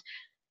hand,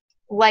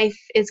 life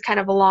is kind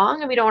of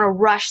long, and we don't want to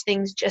rush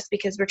things just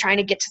because we're trying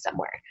to get to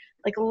somewhere.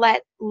 Like,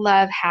 let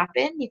love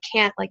happen. You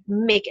can't like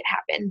make it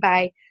happen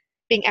by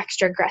being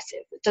extra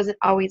aggressive. It doesn't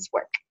always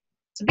work.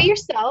 So be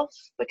yourself,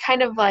 but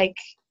kind of like,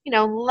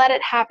 let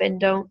it happen.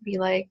 Don't be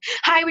like,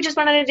 hi, we just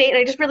went on a date and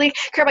I just really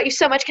care about you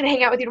so much. Can I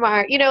hang out with you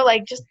tomorrow?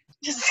 Like just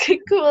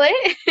cool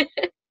it.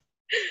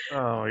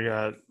 Oh my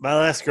God. My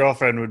last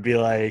girlfriend would be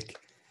like,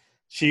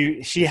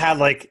 she had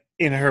like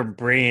in her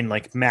brain,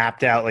 like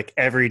mapped out like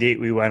every date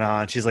we went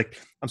on. She's like,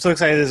 I'm so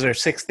excited. This is our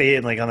 6th date.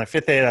 And like on our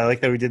 5th date, I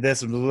like that we did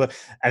this. And, blah, blah, blah.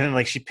 And then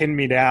like she pinned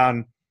me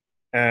down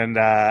and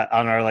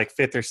on our like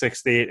 5th or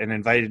 6th date, and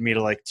invited me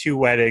to like 2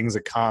 weddings,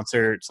 a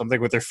concert,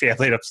 something with her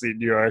family in upstate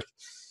New York.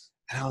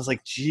 And I was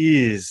like,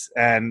 geez.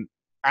 And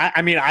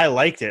I mean, I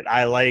liked it.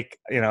 I like,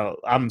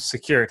 I'm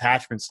secure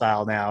attachment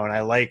style now, and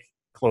I like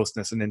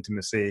closeness and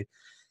intimacy.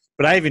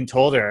 But I even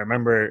told her, I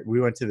remember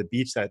we went to the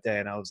beach that day,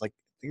 and I was like,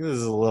 I think this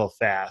is a little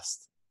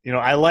fast.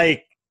 I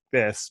like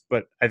this,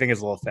 but I think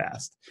it's a little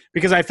fast,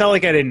 because I felt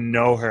like I didn't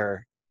know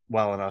her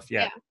well enough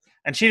yet. Yeah.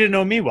 And she didn't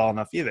know me well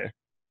enough either.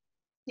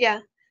 Yeah.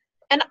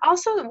 And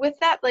also with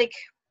that, like,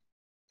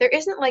 there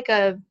isn't like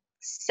a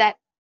set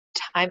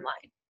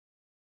timeline.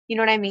 You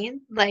know what I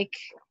mean? Like,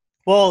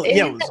 well, it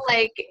yeah, isn't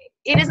like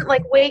it isn't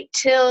like wait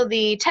till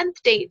the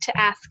 10th date to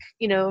ask,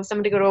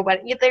 someone to go to a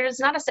wedding. There's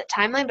not a set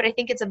timeline, but I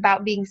think it's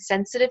about being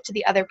sensitive to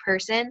the other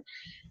person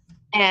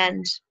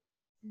and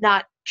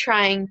not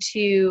trying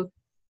to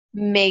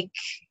make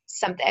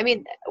something. I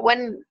mean,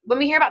 when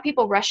we hear about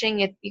people rushing,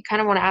 you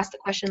kind of want to ask the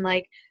question,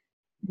 like,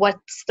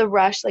 what's the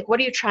rush? Like, what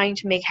are you trying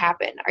to make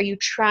happen? Are you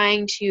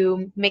trying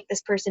to make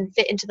this person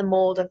fit into the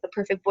mold of the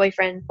perfect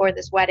boyfriend for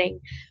this wedding?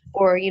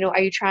 Or, are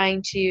you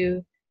trying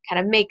to kind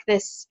of make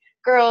this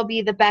girl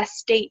be the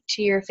best date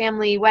to your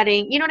family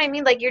wedding? You know what I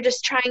mean? Like, you're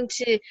just trying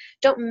to,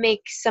 don't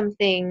make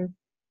something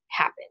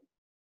happen.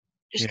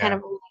 Just kind Yeah.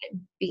 of let it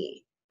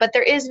be. But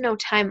there is no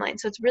timeline.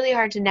 So it's really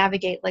hard to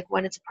navigate like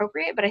when it's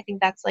appropriate. But I think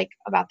that's like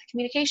about the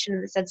communication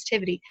and the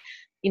sensitivity.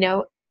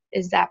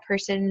 Is that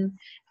person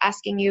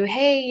asking you,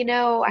 hey,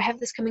 I have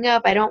this coming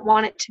up. I don't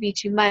want it to be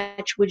too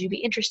much. Would you be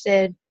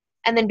interested?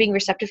 And then being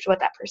receptive to what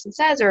that person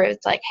says. Or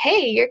it's like,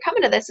 hey, you're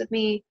coming to this with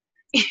me,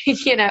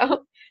 you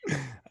know?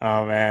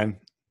 Oh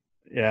man.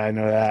 Yeah, I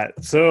know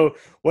that. So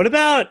what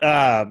about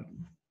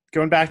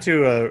going back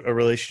to a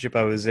relationship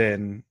I was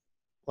in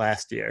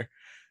last year?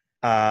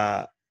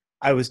 Uh,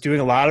 I was doing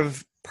a lot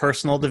of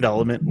personal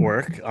development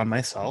work on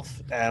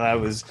myself, and I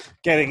was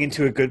getting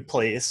into a good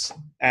place.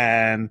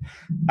 And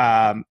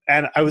I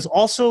was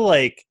also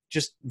like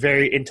just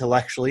very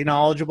intellectually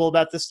knowledgeable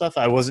about this stuff.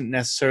 I wasn't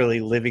necessarily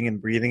living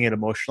and breathing it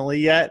emotionally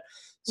yet.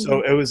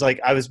 So it was like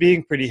I was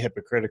being pretty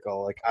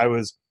hypocritical. Like I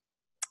was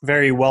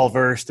very well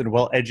versed and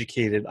well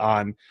educated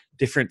on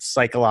different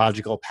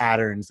psychological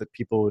patterns that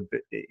people would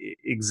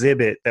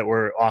exhibit that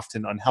were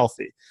often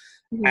unhealthy.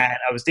 Mm-hmm. And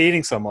I was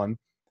dating someone,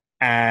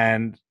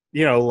 and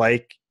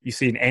like you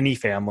see in any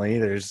family,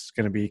 there's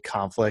going to be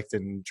conflict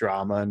and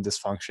drama and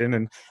dysfunction.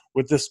 And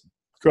with this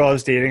girl I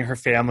was dating, her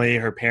family,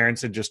 her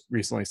parents had just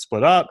recently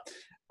split up,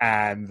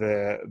 and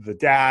the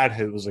dad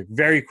was like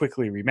very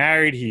quickly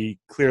remarried. He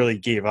clearly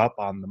gave up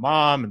on the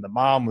mom, and the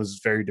mom was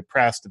very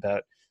depressed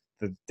about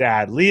the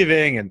dad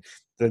leaving, and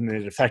then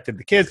it affected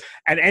the kids.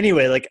 And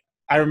anyway, like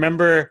I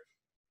remember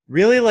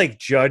really like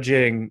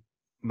judging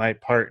my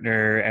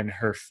partner and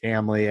her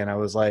family, and I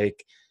was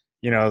like,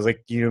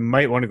 you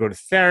might want to go to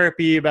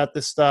therapy about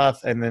this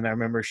stuff. And then I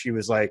remember she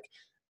was like,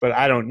 but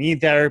I don't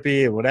need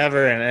therapy and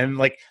whatever. And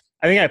like,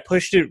 I think I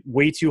pushed it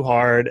way too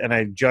hard and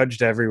I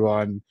judged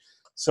everyone.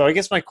 So I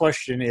guess my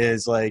question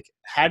is like,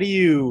 how do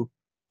you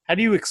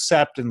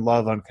accept and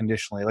love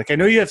unconditionally? Like, I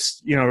know you have,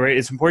 right,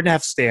 it's important to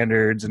have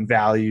standards and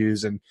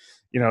values and,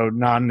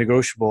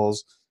 non-negotiables,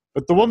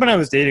 but the woman I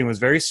was dating was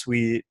very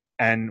sweet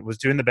and was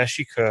doing the best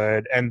she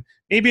could. And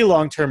maybe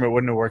long-term it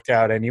wouldn't have worked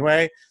out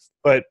anyway,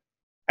 but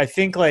I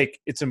think like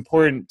it's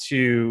important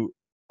to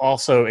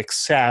also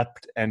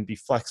accept and be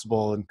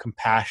flexible and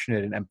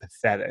compassionate and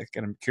empathetic.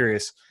 And I'm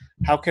curious,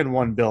 how can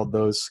one build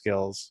those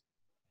skills?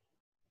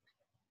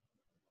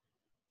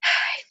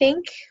 I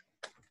think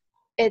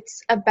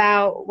it's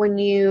about when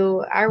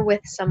you are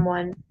with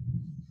someone,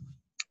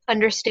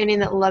 understanding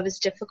that love is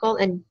difficult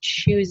and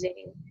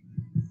choosing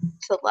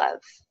to love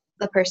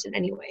the person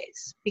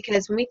anyways.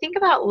 Because when we think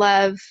about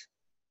love,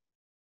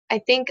 I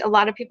think a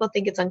lot of people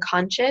think it's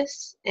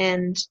unconscious.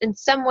 And in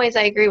some ways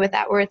I agree with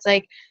that, where it's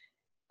like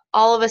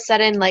all of a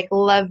sudden like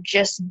love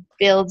just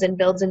builds and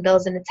builds and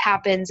builds and it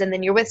happens. And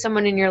then you're with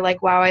someone and you're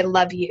like, wow, I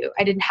love you.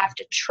 I didn't have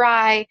to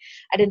try.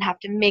 I didn't have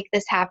to make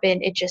this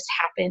happen. It just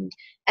happened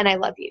and I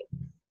love you.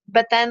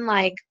 But then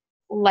like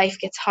life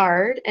gets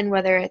hard, and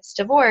whether it's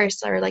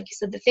divorce or like you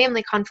said, the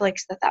family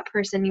conflicts that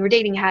person you were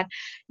dating had,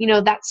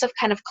 that stuff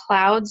kind of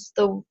clouds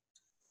the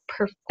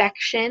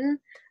perfection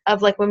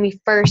of like when we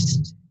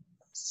first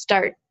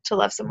start to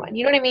love someone.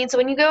 You know what I mean? So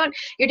when you go and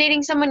you're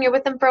dating someone, you're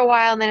with them for a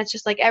while, and then it's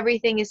just like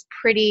everything is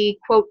pretty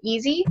quote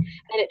easy,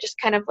 and it just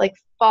kind of like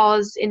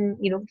falls in,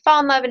 fall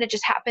in love and it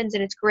just happens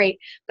and it's great.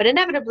 But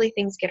inevitably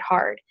things get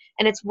hard,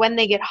 and it's when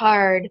they get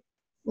hard,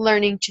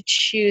 learning to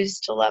choose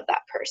to love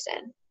that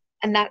person.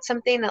 And that's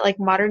something that like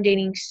modern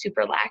dating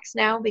super lacks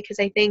now, because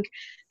I think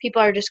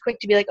people are just quick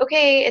to be like,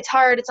 okay, it's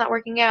hard, it's not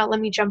working out, let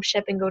me jump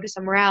ship and go to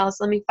somewhere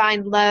else. Let me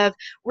find love,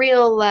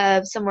 real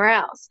love somewhere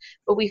else.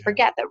 But we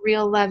forget that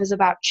real love is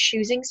about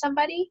choosing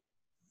somebody.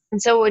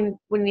 And so when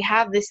we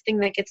have this thing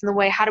that gets in the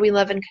way, how do we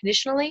love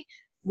unconditionally?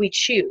 We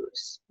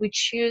choose. We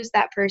choose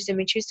that person.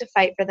 We choose to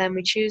fight for them.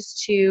 We choose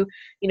to,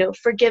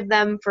 forgive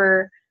them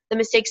for the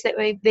mistakes that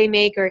they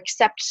make, or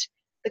accept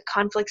the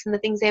conflicts and the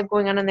things they have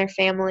going on in their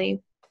family.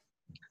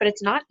 But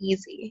it's not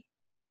easy.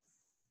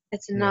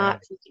 It's Yeah.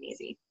 not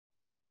easy.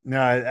 No,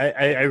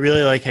 I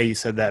really like how you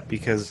said that,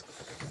 because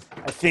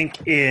I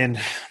think in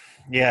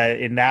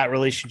that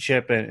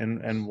relationship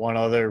and one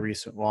other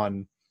recent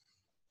one,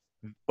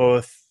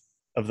 both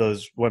of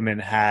those women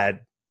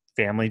had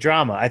family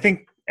drama. I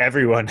think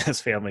everyone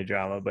has family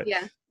drama, but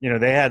Yeah.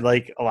 they had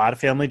like a lot of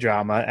family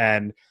drama.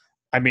 And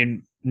I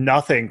mean,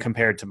 nothing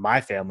compared to my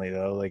family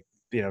though, like,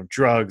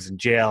 drugs and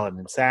jail and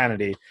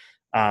insanity.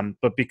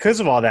 But because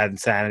of all that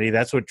insanity,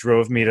 that's what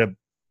drove me to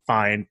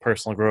find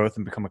personal growth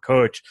and become a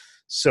coach.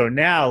 So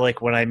now,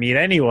 like when I meet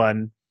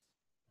anyone,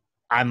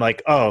 I'm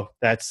like, oh,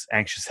 that's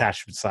anxious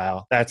attachment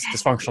style. That's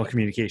dysfunctional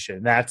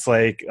communication. That's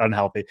like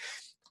unhealthy.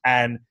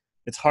 And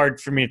it's hard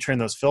for me to turn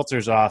those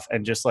filters off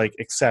and just like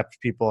accept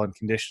people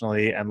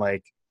unconditionally. And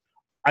like,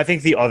 I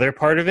think the other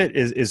part of it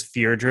is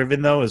fear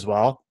driven though as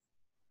well.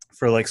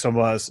 For like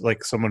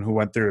someone who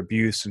went through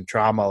abuse and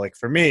trauma, like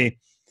for me,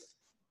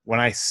 when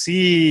I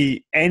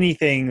see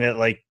anything that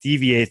like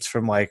deviates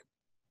from like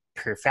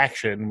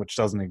perfection, which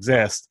doesn't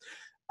exist,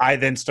 I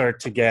then start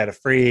to get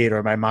afraid,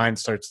 or my mind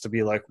starts to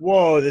be like,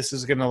 whoa, this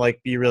is going to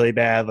like be really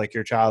bad. Like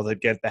your childhood,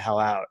 get the hell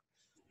out.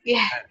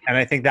 Yeah. And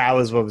I think that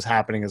was what was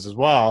happening as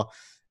well.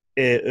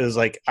 It was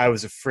like I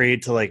was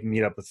afraid to like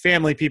meet up with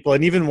family people.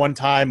 And even one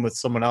time with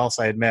someone else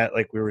I had met,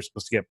 like we were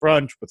supposed to get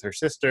brunch with her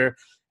sister,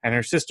 and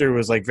her sister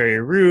was like very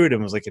rude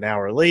and was like an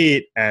hour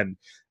late. And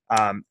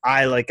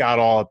I like got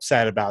all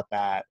upset about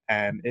that.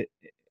 And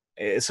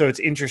so it's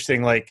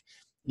interesting, like,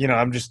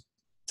 I'm just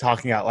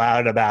talking out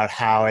loud about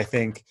how I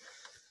think,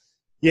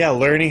 yeah,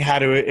 learning how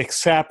to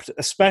accept,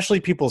 especially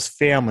people's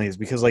families,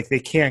 because like they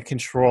can't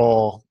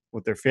control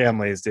what their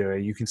family is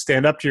doing. You can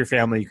stand up to your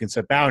family, you can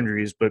set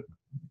boundaries, but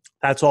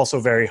that's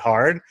also very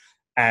hard.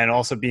 And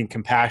also being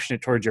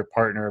compassionate towards your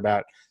partner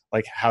about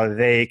like how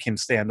they can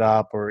stand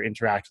up or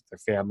interact with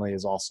their family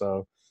is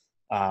also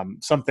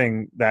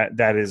something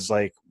that is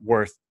like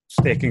worth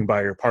sticking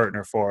by your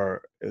partner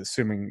for,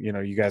 assuming,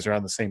 you guys are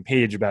on the same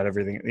page about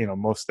everything,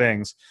 most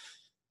things.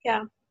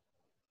 Yeah.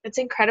 It's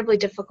incredibly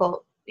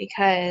difficult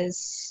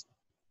because,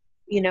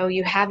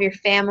 you have your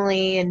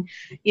family and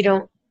you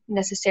don't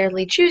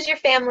necessarily choose your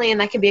family,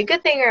 and that can be a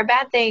good thing or a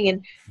bad thing.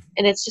 And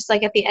it's just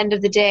like at the end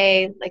of the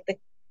day, like the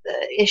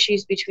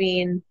issues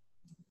between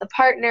the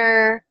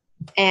partner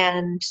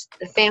and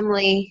the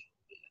family,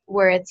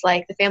 where it's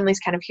like the family's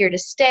kind of here to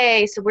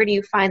stay. So where do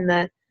you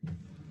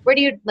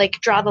like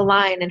draw the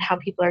line and how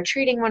people are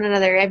treating one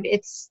another?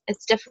 It's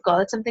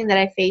difficult. It's something that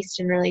I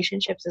faced in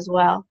relationships as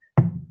well.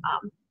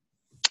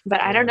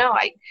 But I don't know.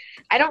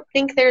 I don't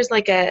think there's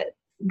like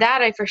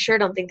I for sure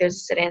don't think there's a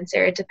set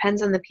answer. It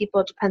depends on the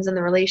people. It depends on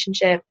the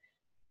relationship.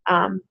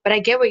 But I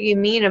get what you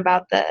mean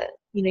about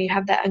you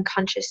have that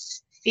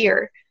unconscious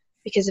fear,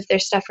 because if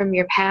there's stuff from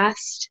your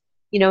past,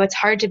 it's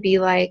hard to be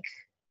like,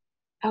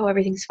 oh,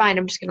 everything's fine.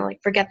 I'm just going to like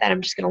forget that.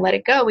 I'm just going to let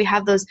it go. We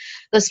have those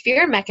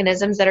fear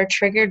mechanisms that are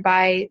triggered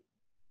by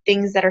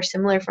things that are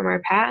similar from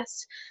our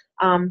past.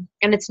 And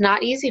it's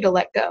not easy to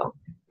let go,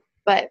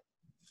 but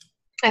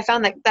I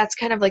found that that's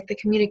kind of like the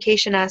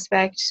communication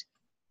aspect,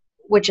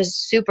 which is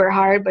super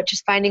hard, but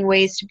just finding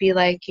ways to be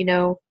like,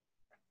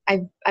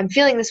 I'm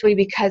feeling this way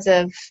because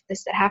of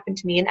this that happened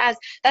to me. And as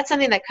that's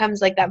something that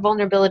comes, like that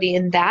vulnerability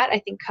in that, I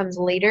think comes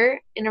later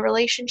in a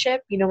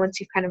relationship, once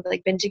you've kind of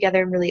like been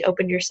together and really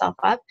opened yourself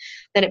up,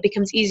 then it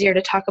becomes easier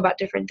to talk about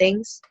different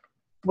things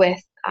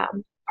with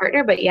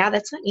partner. But yeah,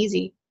 that's not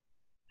easy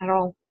at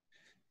all.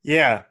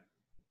 Yeah.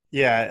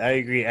 Yeah, I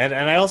agree. And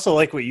I also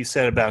like what you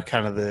said about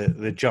kind of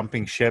the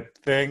jumping ship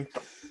thing.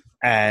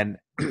 And,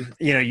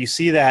 you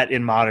see that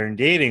in modern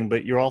dating,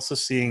 but you're also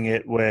seeing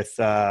it with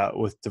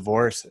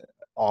divorce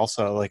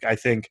also. Like, I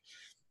think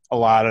a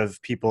lot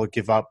of people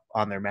give up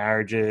on their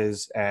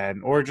marriages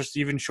or just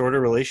even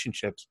shorter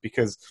relationships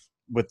because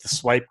with the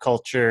swipe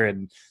culture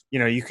and,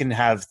 you can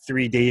have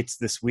 3 dates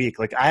this week.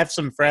 Like I have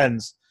some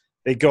friends,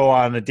 they go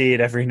on a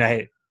date every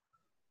night.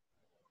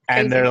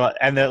 And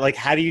they're like,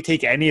 how do you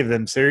take any of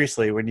them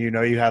seriously when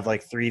you have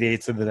like 3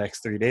 dates in the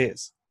next 3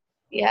 days?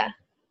 Yeah.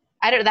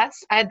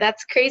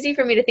 That's crazy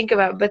for me to think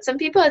about. But some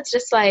people, it's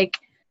just like,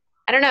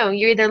 I don't know,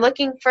 you're either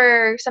looking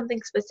for something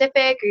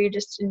specific or you're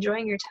just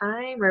enjoying your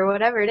time or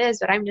whatever it is.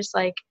 But I'm just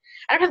like,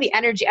 I don't have the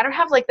energy. I don't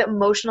have like the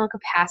emotional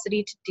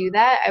capacity to do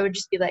that. I would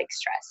just be like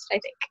stressed, I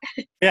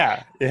think.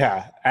 Yeah.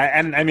 Yeah.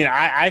 And I mean,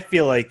 I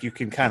feel like you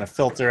can kind of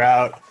filter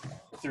out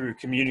through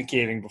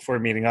communicating before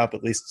meeting up,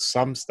 at least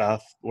some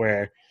stuff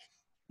where,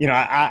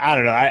 I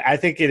don't know. I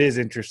think it is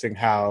interesting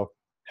how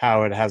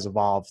it has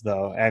evolved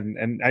though.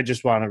 And I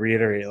just want to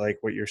reiterate like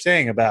what you're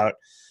saying about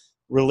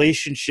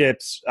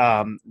relationships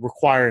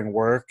requiring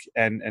work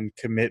and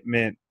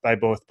commitment by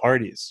both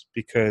parties,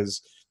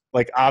 because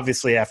like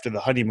obviously after the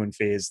honeymoon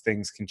phase,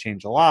 things can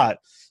change a lot.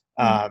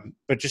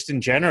 But just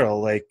in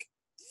general, like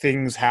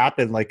things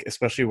happen, like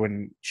especially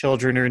when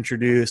children are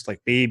introduced,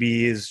 like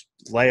babies,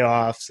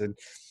 layoffs. And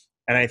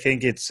I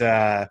think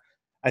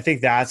I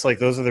think that's like,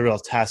 those are the real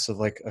tests of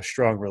like a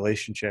strong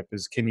relationship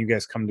is, can you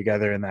guys come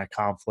together in that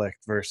conflict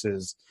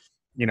versus,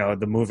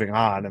 the moving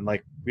on. And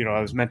like,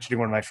 I was mentioning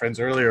one of my friends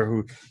earlier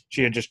who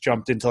she had just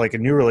jumped into like a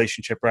new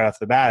relationship right off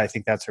the bat. I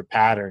think that's her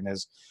pattern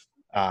is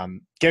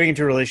getting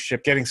into a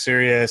relationship, getting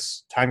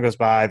serious, time goes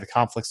by, the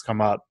conflicts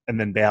come up and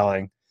then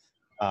bailing.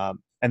 And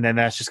then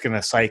that's just going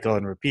to cycle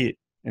and repeat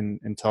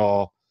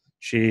until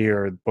she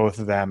or both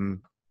of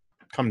them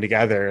come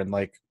together and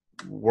like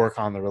work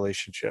on the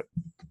relationship.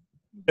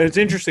 It's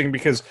interesting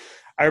because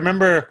I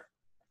remember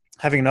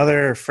having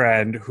another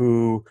friend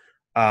who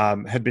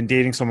had been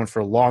dating someone for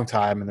a long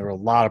time and there were a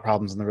lot of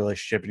problems in the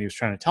relationship and he was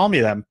trying to tell me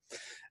them.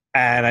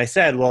 And I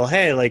said, well,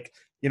 hey, like,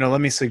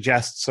 let me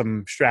suggest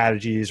some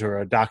strategies or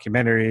a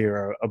documentary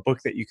or a book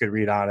that you could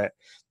read on it.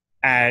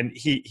 And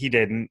he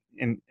didn't.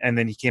 And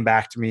then he came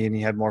back to me and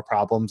he had more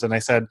problems. And I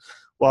said,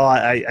 well,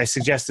 I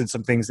suggested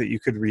some things that you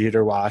could read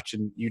or watch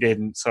and you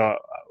didn't. So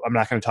I'm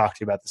not going to talk to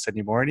you about this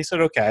anymore. And he said,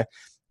 okay.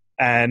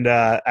 And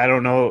I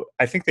don't know.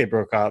 I think they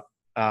broke up.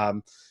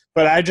 But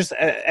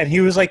and he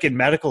was like in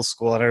medical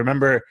school. And I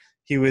remember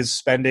he was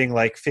spending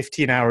like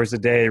 15 hours a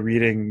day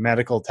reading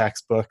medical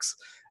textbooks.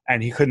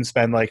 And he couldn't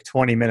spend like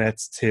 20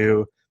 minutes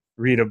to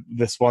read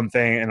this one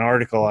thing, an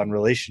article on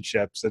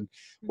relationships. And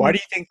why do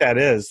you think that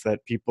is,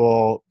 that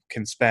people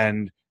can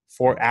spend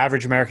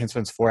average American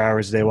spends 4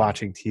 hours a day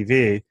watching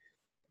TV,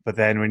 but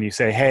then when you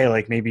say, hey,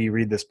 like maybe you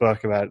read this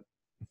book about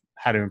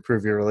how to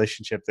improve your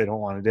relationship, they don't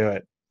want to do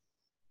it?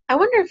 I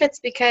wonder if it's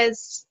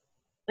because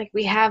like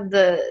we have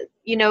the,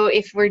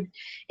 if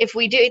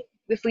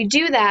we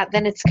do that,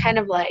 then it's kind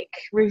of like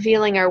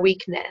revealing our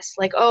weakness.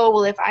 Like, oh,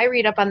 well, if I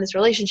read up on this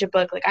relationship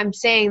book, like I'm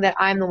saying that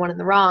I'm the one in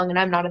the wrong and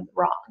I'm not in the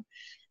wrong.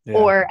 Yeah.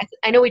 Or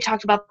I know we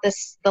talked about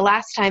this the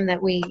last time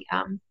that we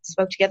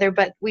spoke together,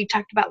 but we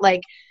talked about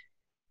like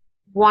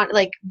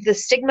the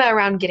stigma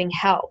around getting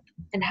help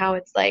and how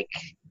it's like,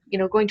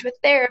 going to a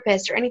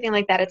therapist or anything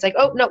like that. It's like,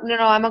 oh, no,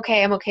 I'm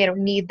okay. I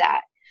don't need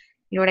that.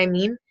 You know what I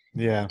mean?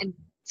 Yeah. And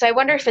so I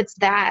wonder if it's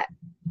that.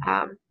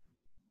 I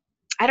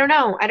don't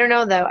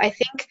know though. I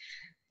think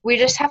we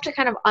just have to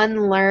kind of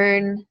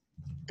unlearn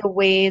the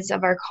ways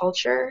of our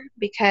culture,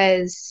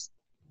 because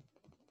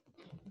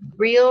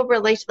real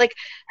relationships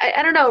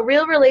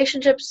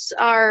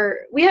are,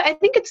 I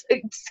think it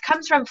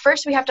comes from,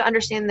 first we have to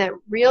understand that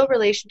real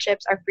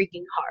relationships are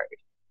freaking hard.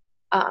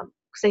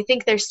 Because I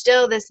think there's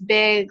still this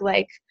big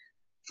like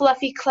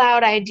fluffy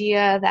cloud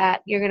idea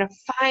that you're going to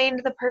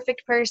find the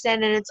perfect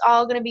person and it's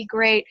all going to be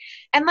great.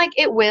 And like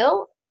it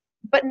will,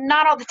 but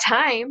not all the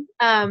time.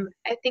 I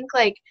think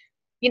like,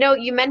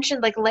 you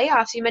mentioned like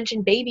layoffs, you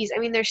mentioned babies. I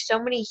mean, there's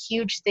so many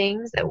huge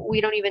things that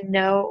we don't even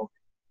know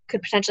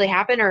could potentially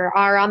happen or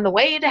are on the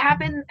way to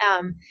happen.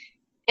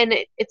 And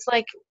it's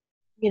like,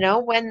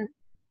 when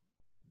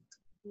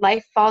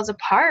life falls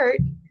apart,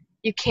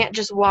 you can't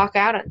just walk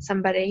out on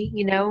somebody,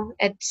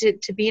 and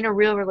to be in a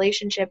real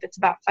relationship, it's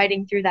about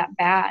fighting through that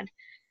bad.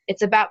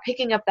 It's about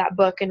picking up that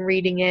book and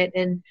reading it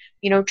and,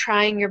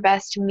 trying your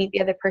best to meet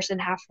the other person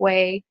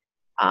halfway,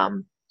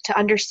 to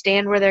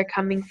understand where they're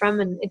coming from.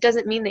 And it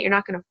doesn't mean that you're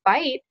not going to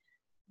fight,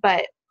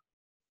 but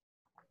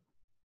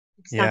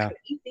it's not going to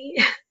be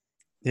easy.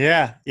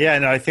 Yeah. Yeah.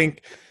 No, I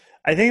think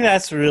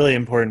that's a really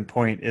important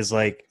point, is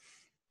like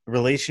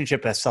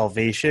relationship as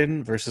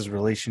salvation versus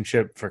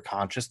relationship for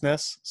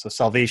consciousness. So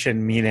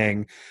salvation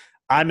meaning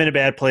I'm in a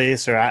bad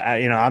place, or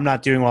I'm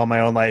not doing well in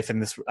my own life,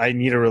 and I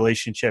need a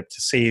relationship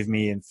to save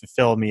me and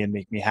fulfill me and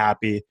make me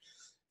happy,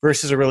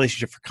 versus a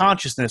relationship for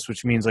consciousness,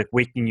 which means like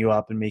waking you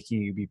up and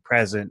making you be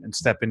present and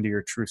step into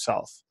your true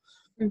self.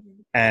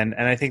 Mm-hmm. And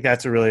I think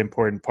that's a really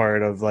important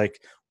part of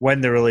like,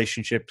 when the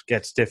relationship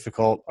gets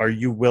difficult, are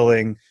you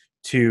willing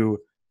to,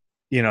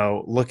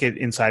 look at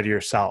inside of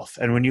yourself?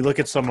 And when you look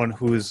at someone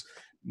who's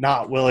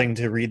not willing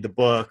to read the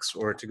books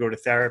or to go to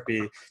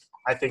therapy,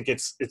 I think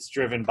it's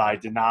driven by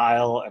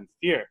denial and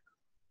fear.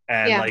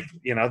 And like,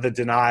 the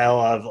denial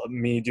of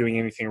me doing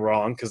anything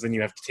wrong, because then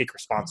you have to take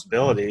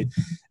responsibility.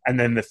 And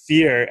then the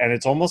fear, and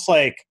it's almost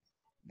like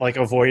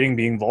avoiding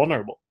being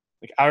vulnerable.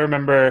 Like I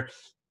remember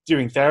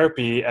doing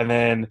therapy, and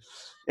then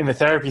in the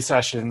therapy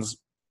sessions,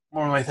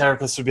 one of my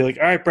therapists would be like,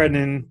 all right,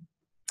 Brendan,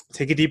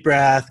 take a deep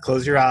breath,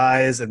 close your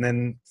eyes, and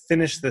then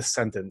finish this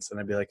sentence. And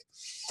I'd be like,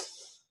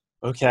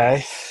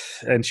 okay.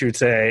 And she would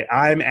say,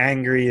 I'm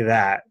angry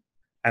that,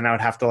 and I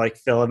would have to like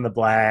fill in the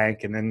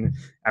blank. And then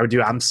I would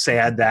do, I'm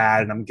sad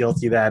that, and I'm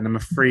guilty that, and I'm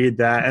afraid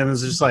that. And it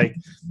was just like,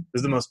 it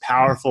was the most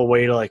powerful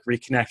way to like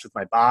reconnect with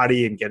my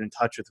body and get in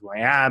touch with who I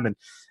am. And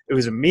it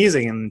was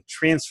amazing and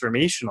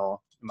transformational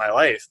in my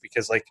life,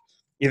 because like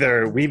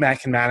either we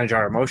can manage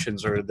our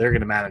emotions or they're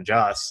going to manage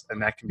us.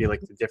 And that can be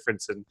like the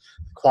difference in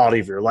the quality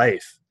of your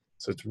life.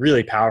 So it's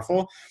really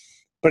powerful,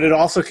 but it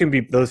also can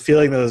be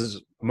feeling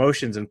those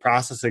emotions and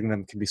processing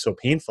them can be so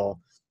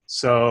painful.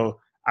 So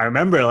I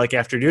remember like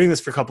after doing this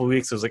for a couple of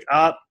weeks, I was like,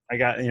 I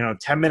got,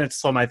 10 minutes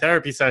till my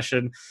therapy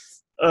session.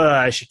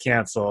 I should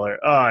cancel,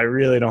 or, I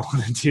really don't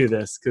want to do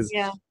this.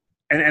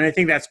 And I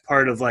think that's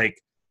part of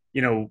like,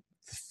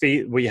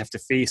 what you have to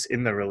face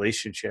in the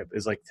relationship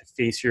is like to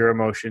face your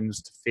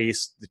emotions, to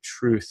face the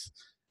truth,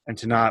 and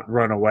to not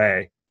run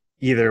away,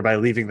 either by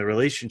leaving the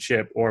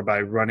relationship or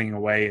by running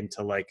away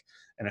into like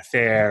an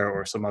affair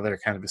or some other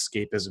kind of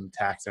escapism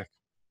tactic.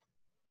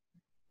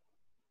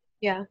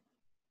 Yeah,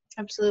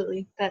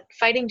 absolutely. That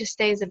fighting to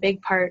stay is a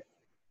big part,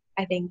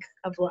 I think,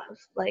 of love.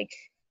 Like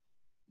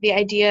the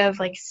idea of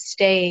like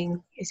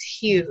staying is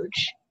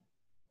huge.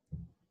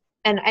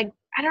 And I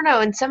don't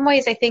know, in some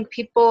ways I think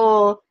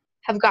people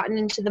have gotten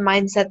into the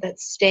mindset that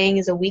staying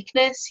is a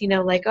weakness,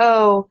 like,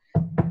 oh,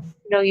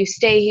 you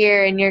stay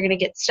here and you're going to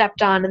get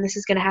stepped on and this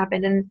is going to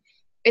happen. And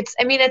it's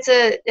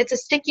a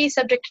sticky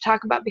subject to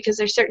talk about, because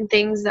there's certain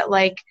things that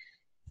like,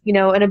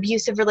 an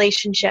abusive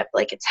relationship,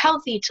 like it's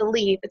healthy to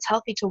leave, it's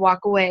healthy to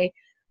walk away.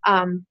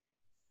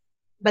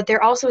 But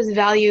there also is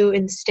value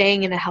in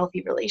staying in a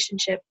healthy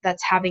relationship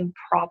that's having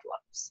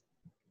problems.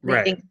 And I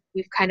Right. think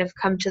we've kind of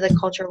come to the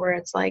culture where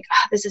it's like,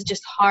 this is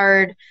just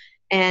hard,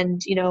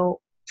 and,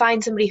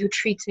 find somebody who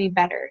treats me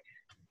better.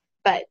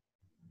 But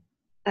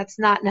that's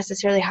not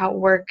necessarily how it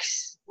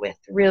works with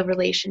real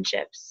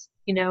relationships.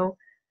 You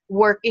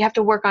have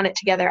to work on it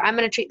together. I'm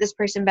going to treat this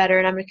person better,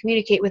 and I'm going to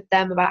communicate with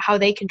them about how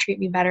they can treat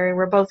me better, and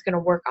we're both going to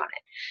work on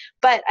it.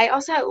 But I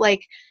also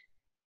like,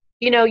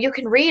 you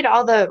can read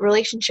all the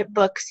relationship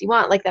books you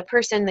want, like that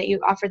person that you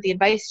offered the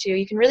advice to.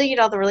 You can really read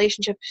all the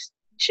relationship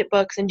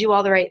books and do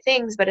all the right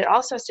things, but it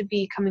also has to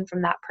be coming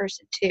from that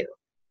person too.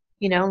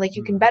 Like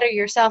you can better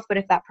yourself, but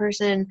if that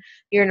person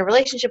you're in a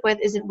relationship with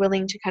isn't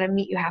willing to kind of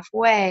meet you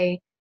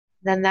halfway,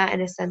 then that in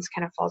a sense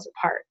kind of falls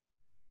apart.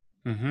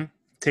 Mm-hmm.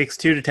 Takes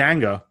two to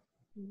tango.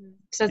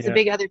 So it's a Yeah.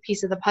 big other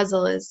piece of the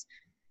puzzle is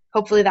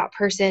hopefully that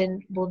person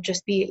will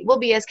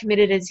be as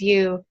committed as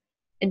you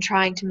in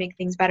trying to make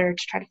things better,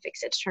 to try to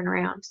fix it, to turn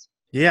around.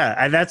 Yeah,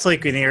 and that's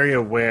like an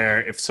area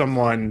where if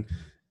someone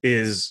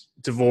is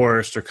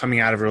divorced or coming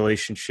out of a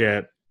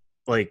relationship,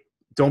 like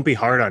don't be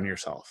hard on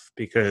yourself,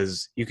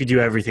 because you could do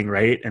everything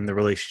right and the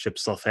relationship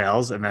still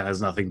fails, and that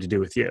has nothing to do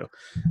with you.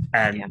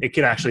 And Yeah. it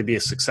could actually be a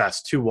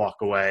success to walk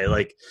away.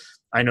 Like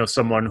I know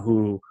someone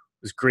who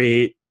was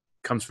great,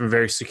 comes from a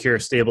very secure,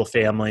 stable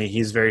family.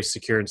 He's very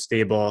secure and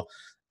stable,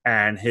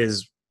 and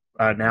his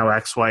now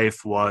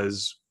ex-wife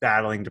was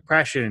battling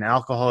depression and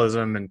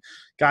alcoholism, and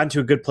got into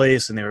a good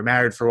place, and they were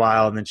married for a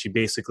while, and then she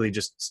basically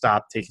just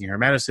stopped taking her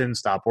medicine,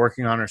 stopped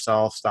working on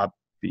herself, stopped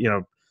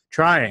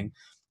trying.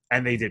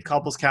 And they did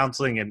couples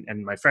counseling,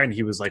 and my friend,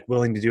 he was like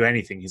willing to do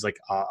anything. He's like,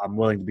 I'm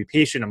willing to be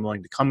patient, I'm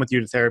willing to come with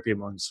you to therapy, I'm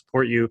willing to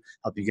support you,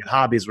 help you get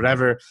hobbies,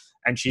 whatever.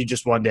 And she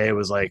just one day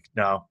was like,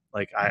 no,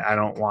 like I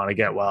don't want to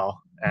get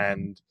well.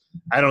 And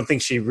I don't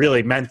think she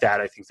really meant that.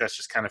 I think that's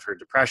just kind of her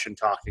depression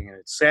talking, and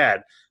it's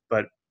sad.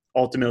 But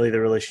ultimately the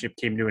relationship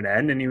came to an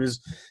end, and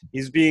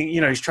he's being,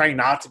 he's trying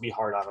not to be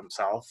hard on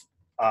himself.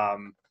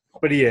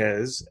 But he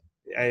is.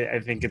 I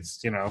think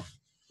it's,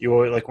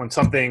 you like when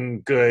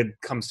something good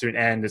comes to an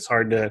end, it's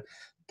hard to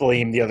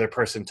blame the other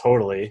person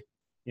totally,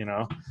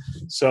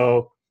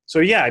 so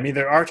yeah, I mean,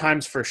 there are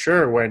times for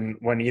sure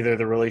when either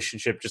the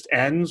relationship just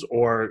ends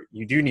or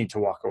you do need to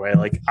walk away.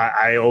 Like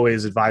I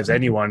always advise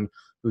anyone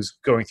who's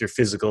going through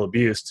physical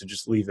abuse to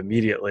just leave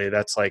immediately.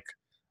 That's like,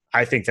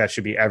 I think that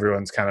should be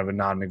everyone's kind of a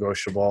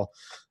non-negotiable.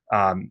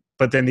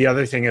 But then the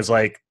other thing is,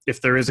 like,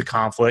 if there is a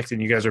conflict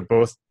and you guys are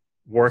both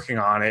working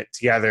on it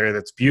together,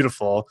 that's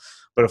beautiful.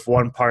 But if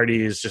one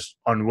party is just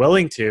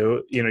unwilling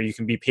to, you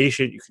can be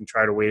patient, you can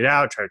try to wait it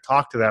out, try to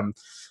talk to them.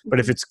 But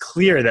if it's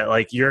clear that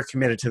like you're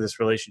committed to this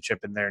relationship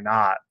and they're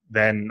not,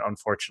 then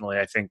unfortunately,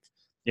 I think,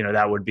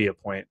 that would be a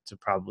point to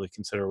probably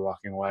consider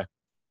walking away.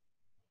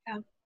 Yeah.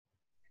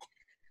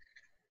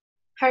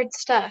 Hard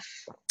stuff.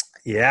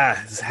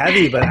 Yeah, it's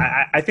heavy, but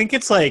I think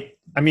it's like,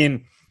 I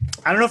mean,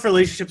 I don't know if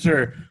relationships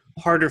are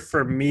harder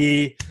for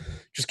me,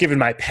 just given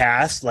my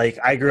past. Like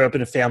I grew up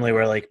in a family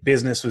where like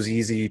business was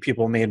easy,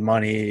 people made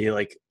money,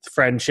 like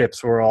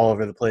friendships were all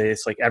over the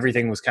place, like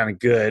everything was kind of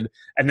good.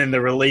 And then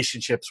the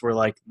relationships were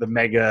like the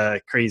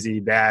mega crazy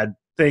bad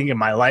thing in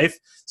my life.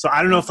 So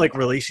I don't know if like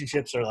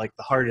relationships are like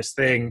the hardest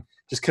thing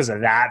just because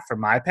of that from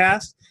my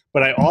past.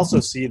 But I also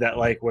see that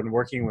like when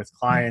working with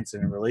clients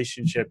and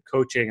relationship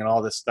coaching and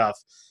all this stuff,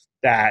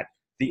 that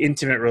the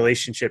intimate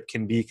relationship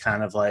can be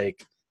kind of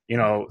like,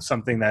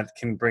 something that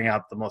can bring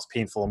out the most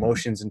painful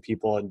emotions in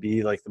people and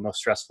be like the most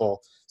stressful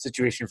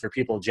situation for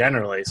people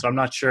generally. So I'm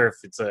not sure if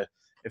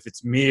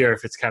it's me or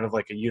if it's kind of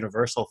like a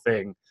universal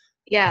thing.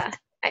 Yeah.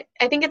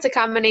 I think it's a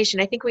combination.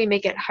 I think we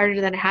make it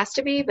harder than it has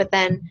to be, but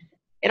then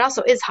it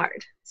also is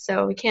hard.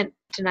 So we can't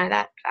deny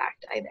that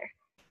fact either.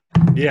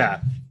 Yeah,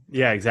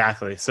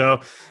 exactly.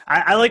 So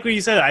I like what you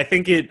said. I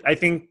think,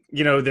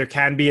 there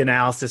can be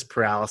analysis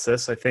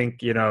paralysis. I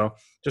think,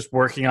 just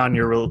working on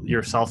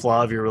your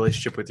self-love, your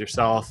relationship with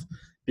yourself,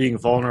 being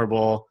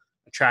vulnerable,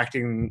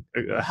 attracting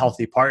a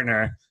healthy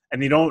partner.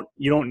 And you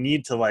don't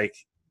need to like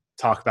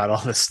talk about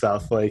all this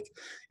stuff. Like,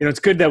 it's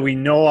good that we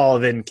know all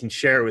of it and can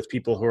share it with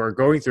people who are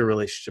going through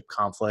relationship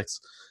conflicts.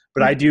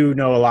 But I do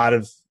know a lot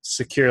of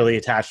securely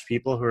attached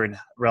people who are in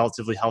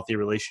relatively healthy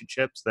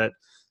relationships that,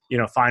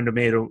 find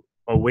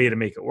a way to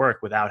make it work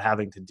without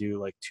having to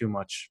do like too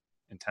much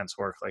intense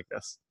work like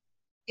this.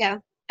 Yeah,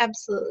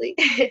 absolutely.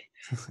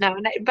 No,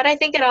 but I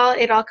think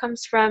it all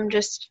comes from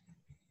just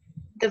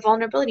the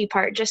vulnerability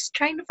part, just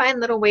trying to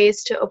find little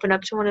ways to open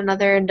up to one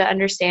another and to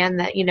understand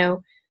that,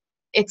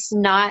 it's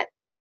not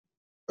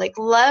like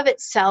love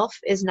itself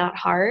is not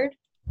hard.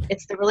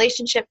 It's the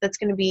relationship that's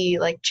going to be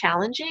like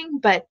challenging,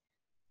 but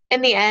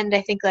in the end,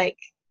 I think like,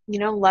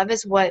 love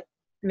is what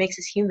makes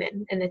us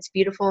human, and it's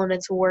beautiful, and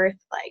it's worth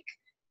like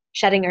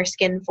shedding our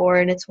skin for,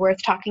 and it's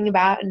worth talking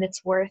about, and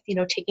it's worth,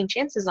 taking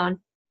chances on.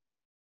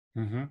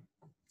 Mm-hmm.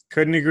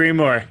 Couldn't agree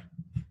more.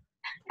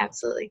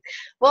 Absolutely.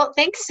 Well,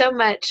 thanks so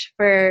much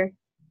for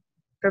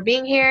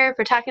being here,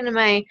 for talking to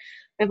my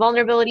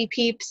vulnerability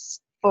peeps,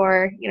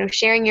 for,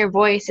 sharing your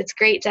voice. It's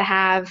great to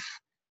have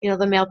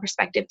the male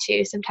perspective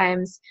too.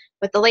 Sometimes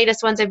with the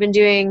latest ones I've been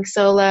doing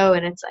solo,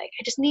 and it's like,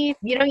 I just need,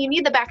 you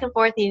need the back and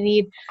forth, you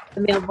need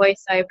the male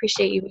voice. So I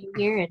appreciate you being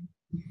here, and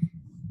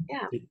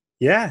yeah.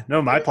 Yeah,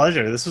 no, my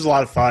pleasure. This was a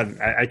lot of fun.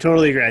 I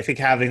totally agree. I think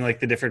having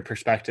like the different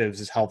perspectives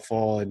is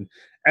helpful, and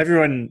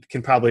everyone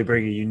can probably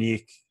bring a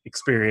unique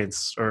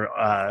experience or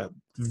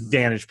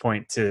vantage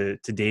point to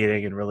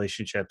dating and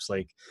relationships.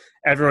 Like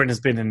everyone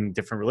has been in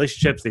different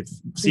relationships. They've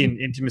seen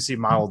intimacy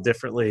modeled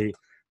differently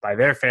by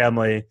their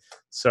family.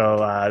 So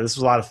this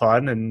was a lot of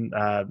fun, and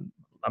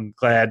I'm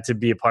glad to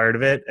be a part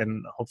of it,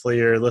 and hopefully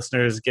your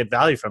listeners get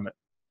value from it.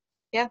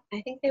 Yeah,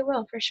 I think they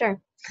will for sure.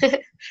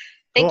 Thank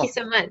you Cool.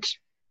 so much.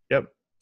 Yep.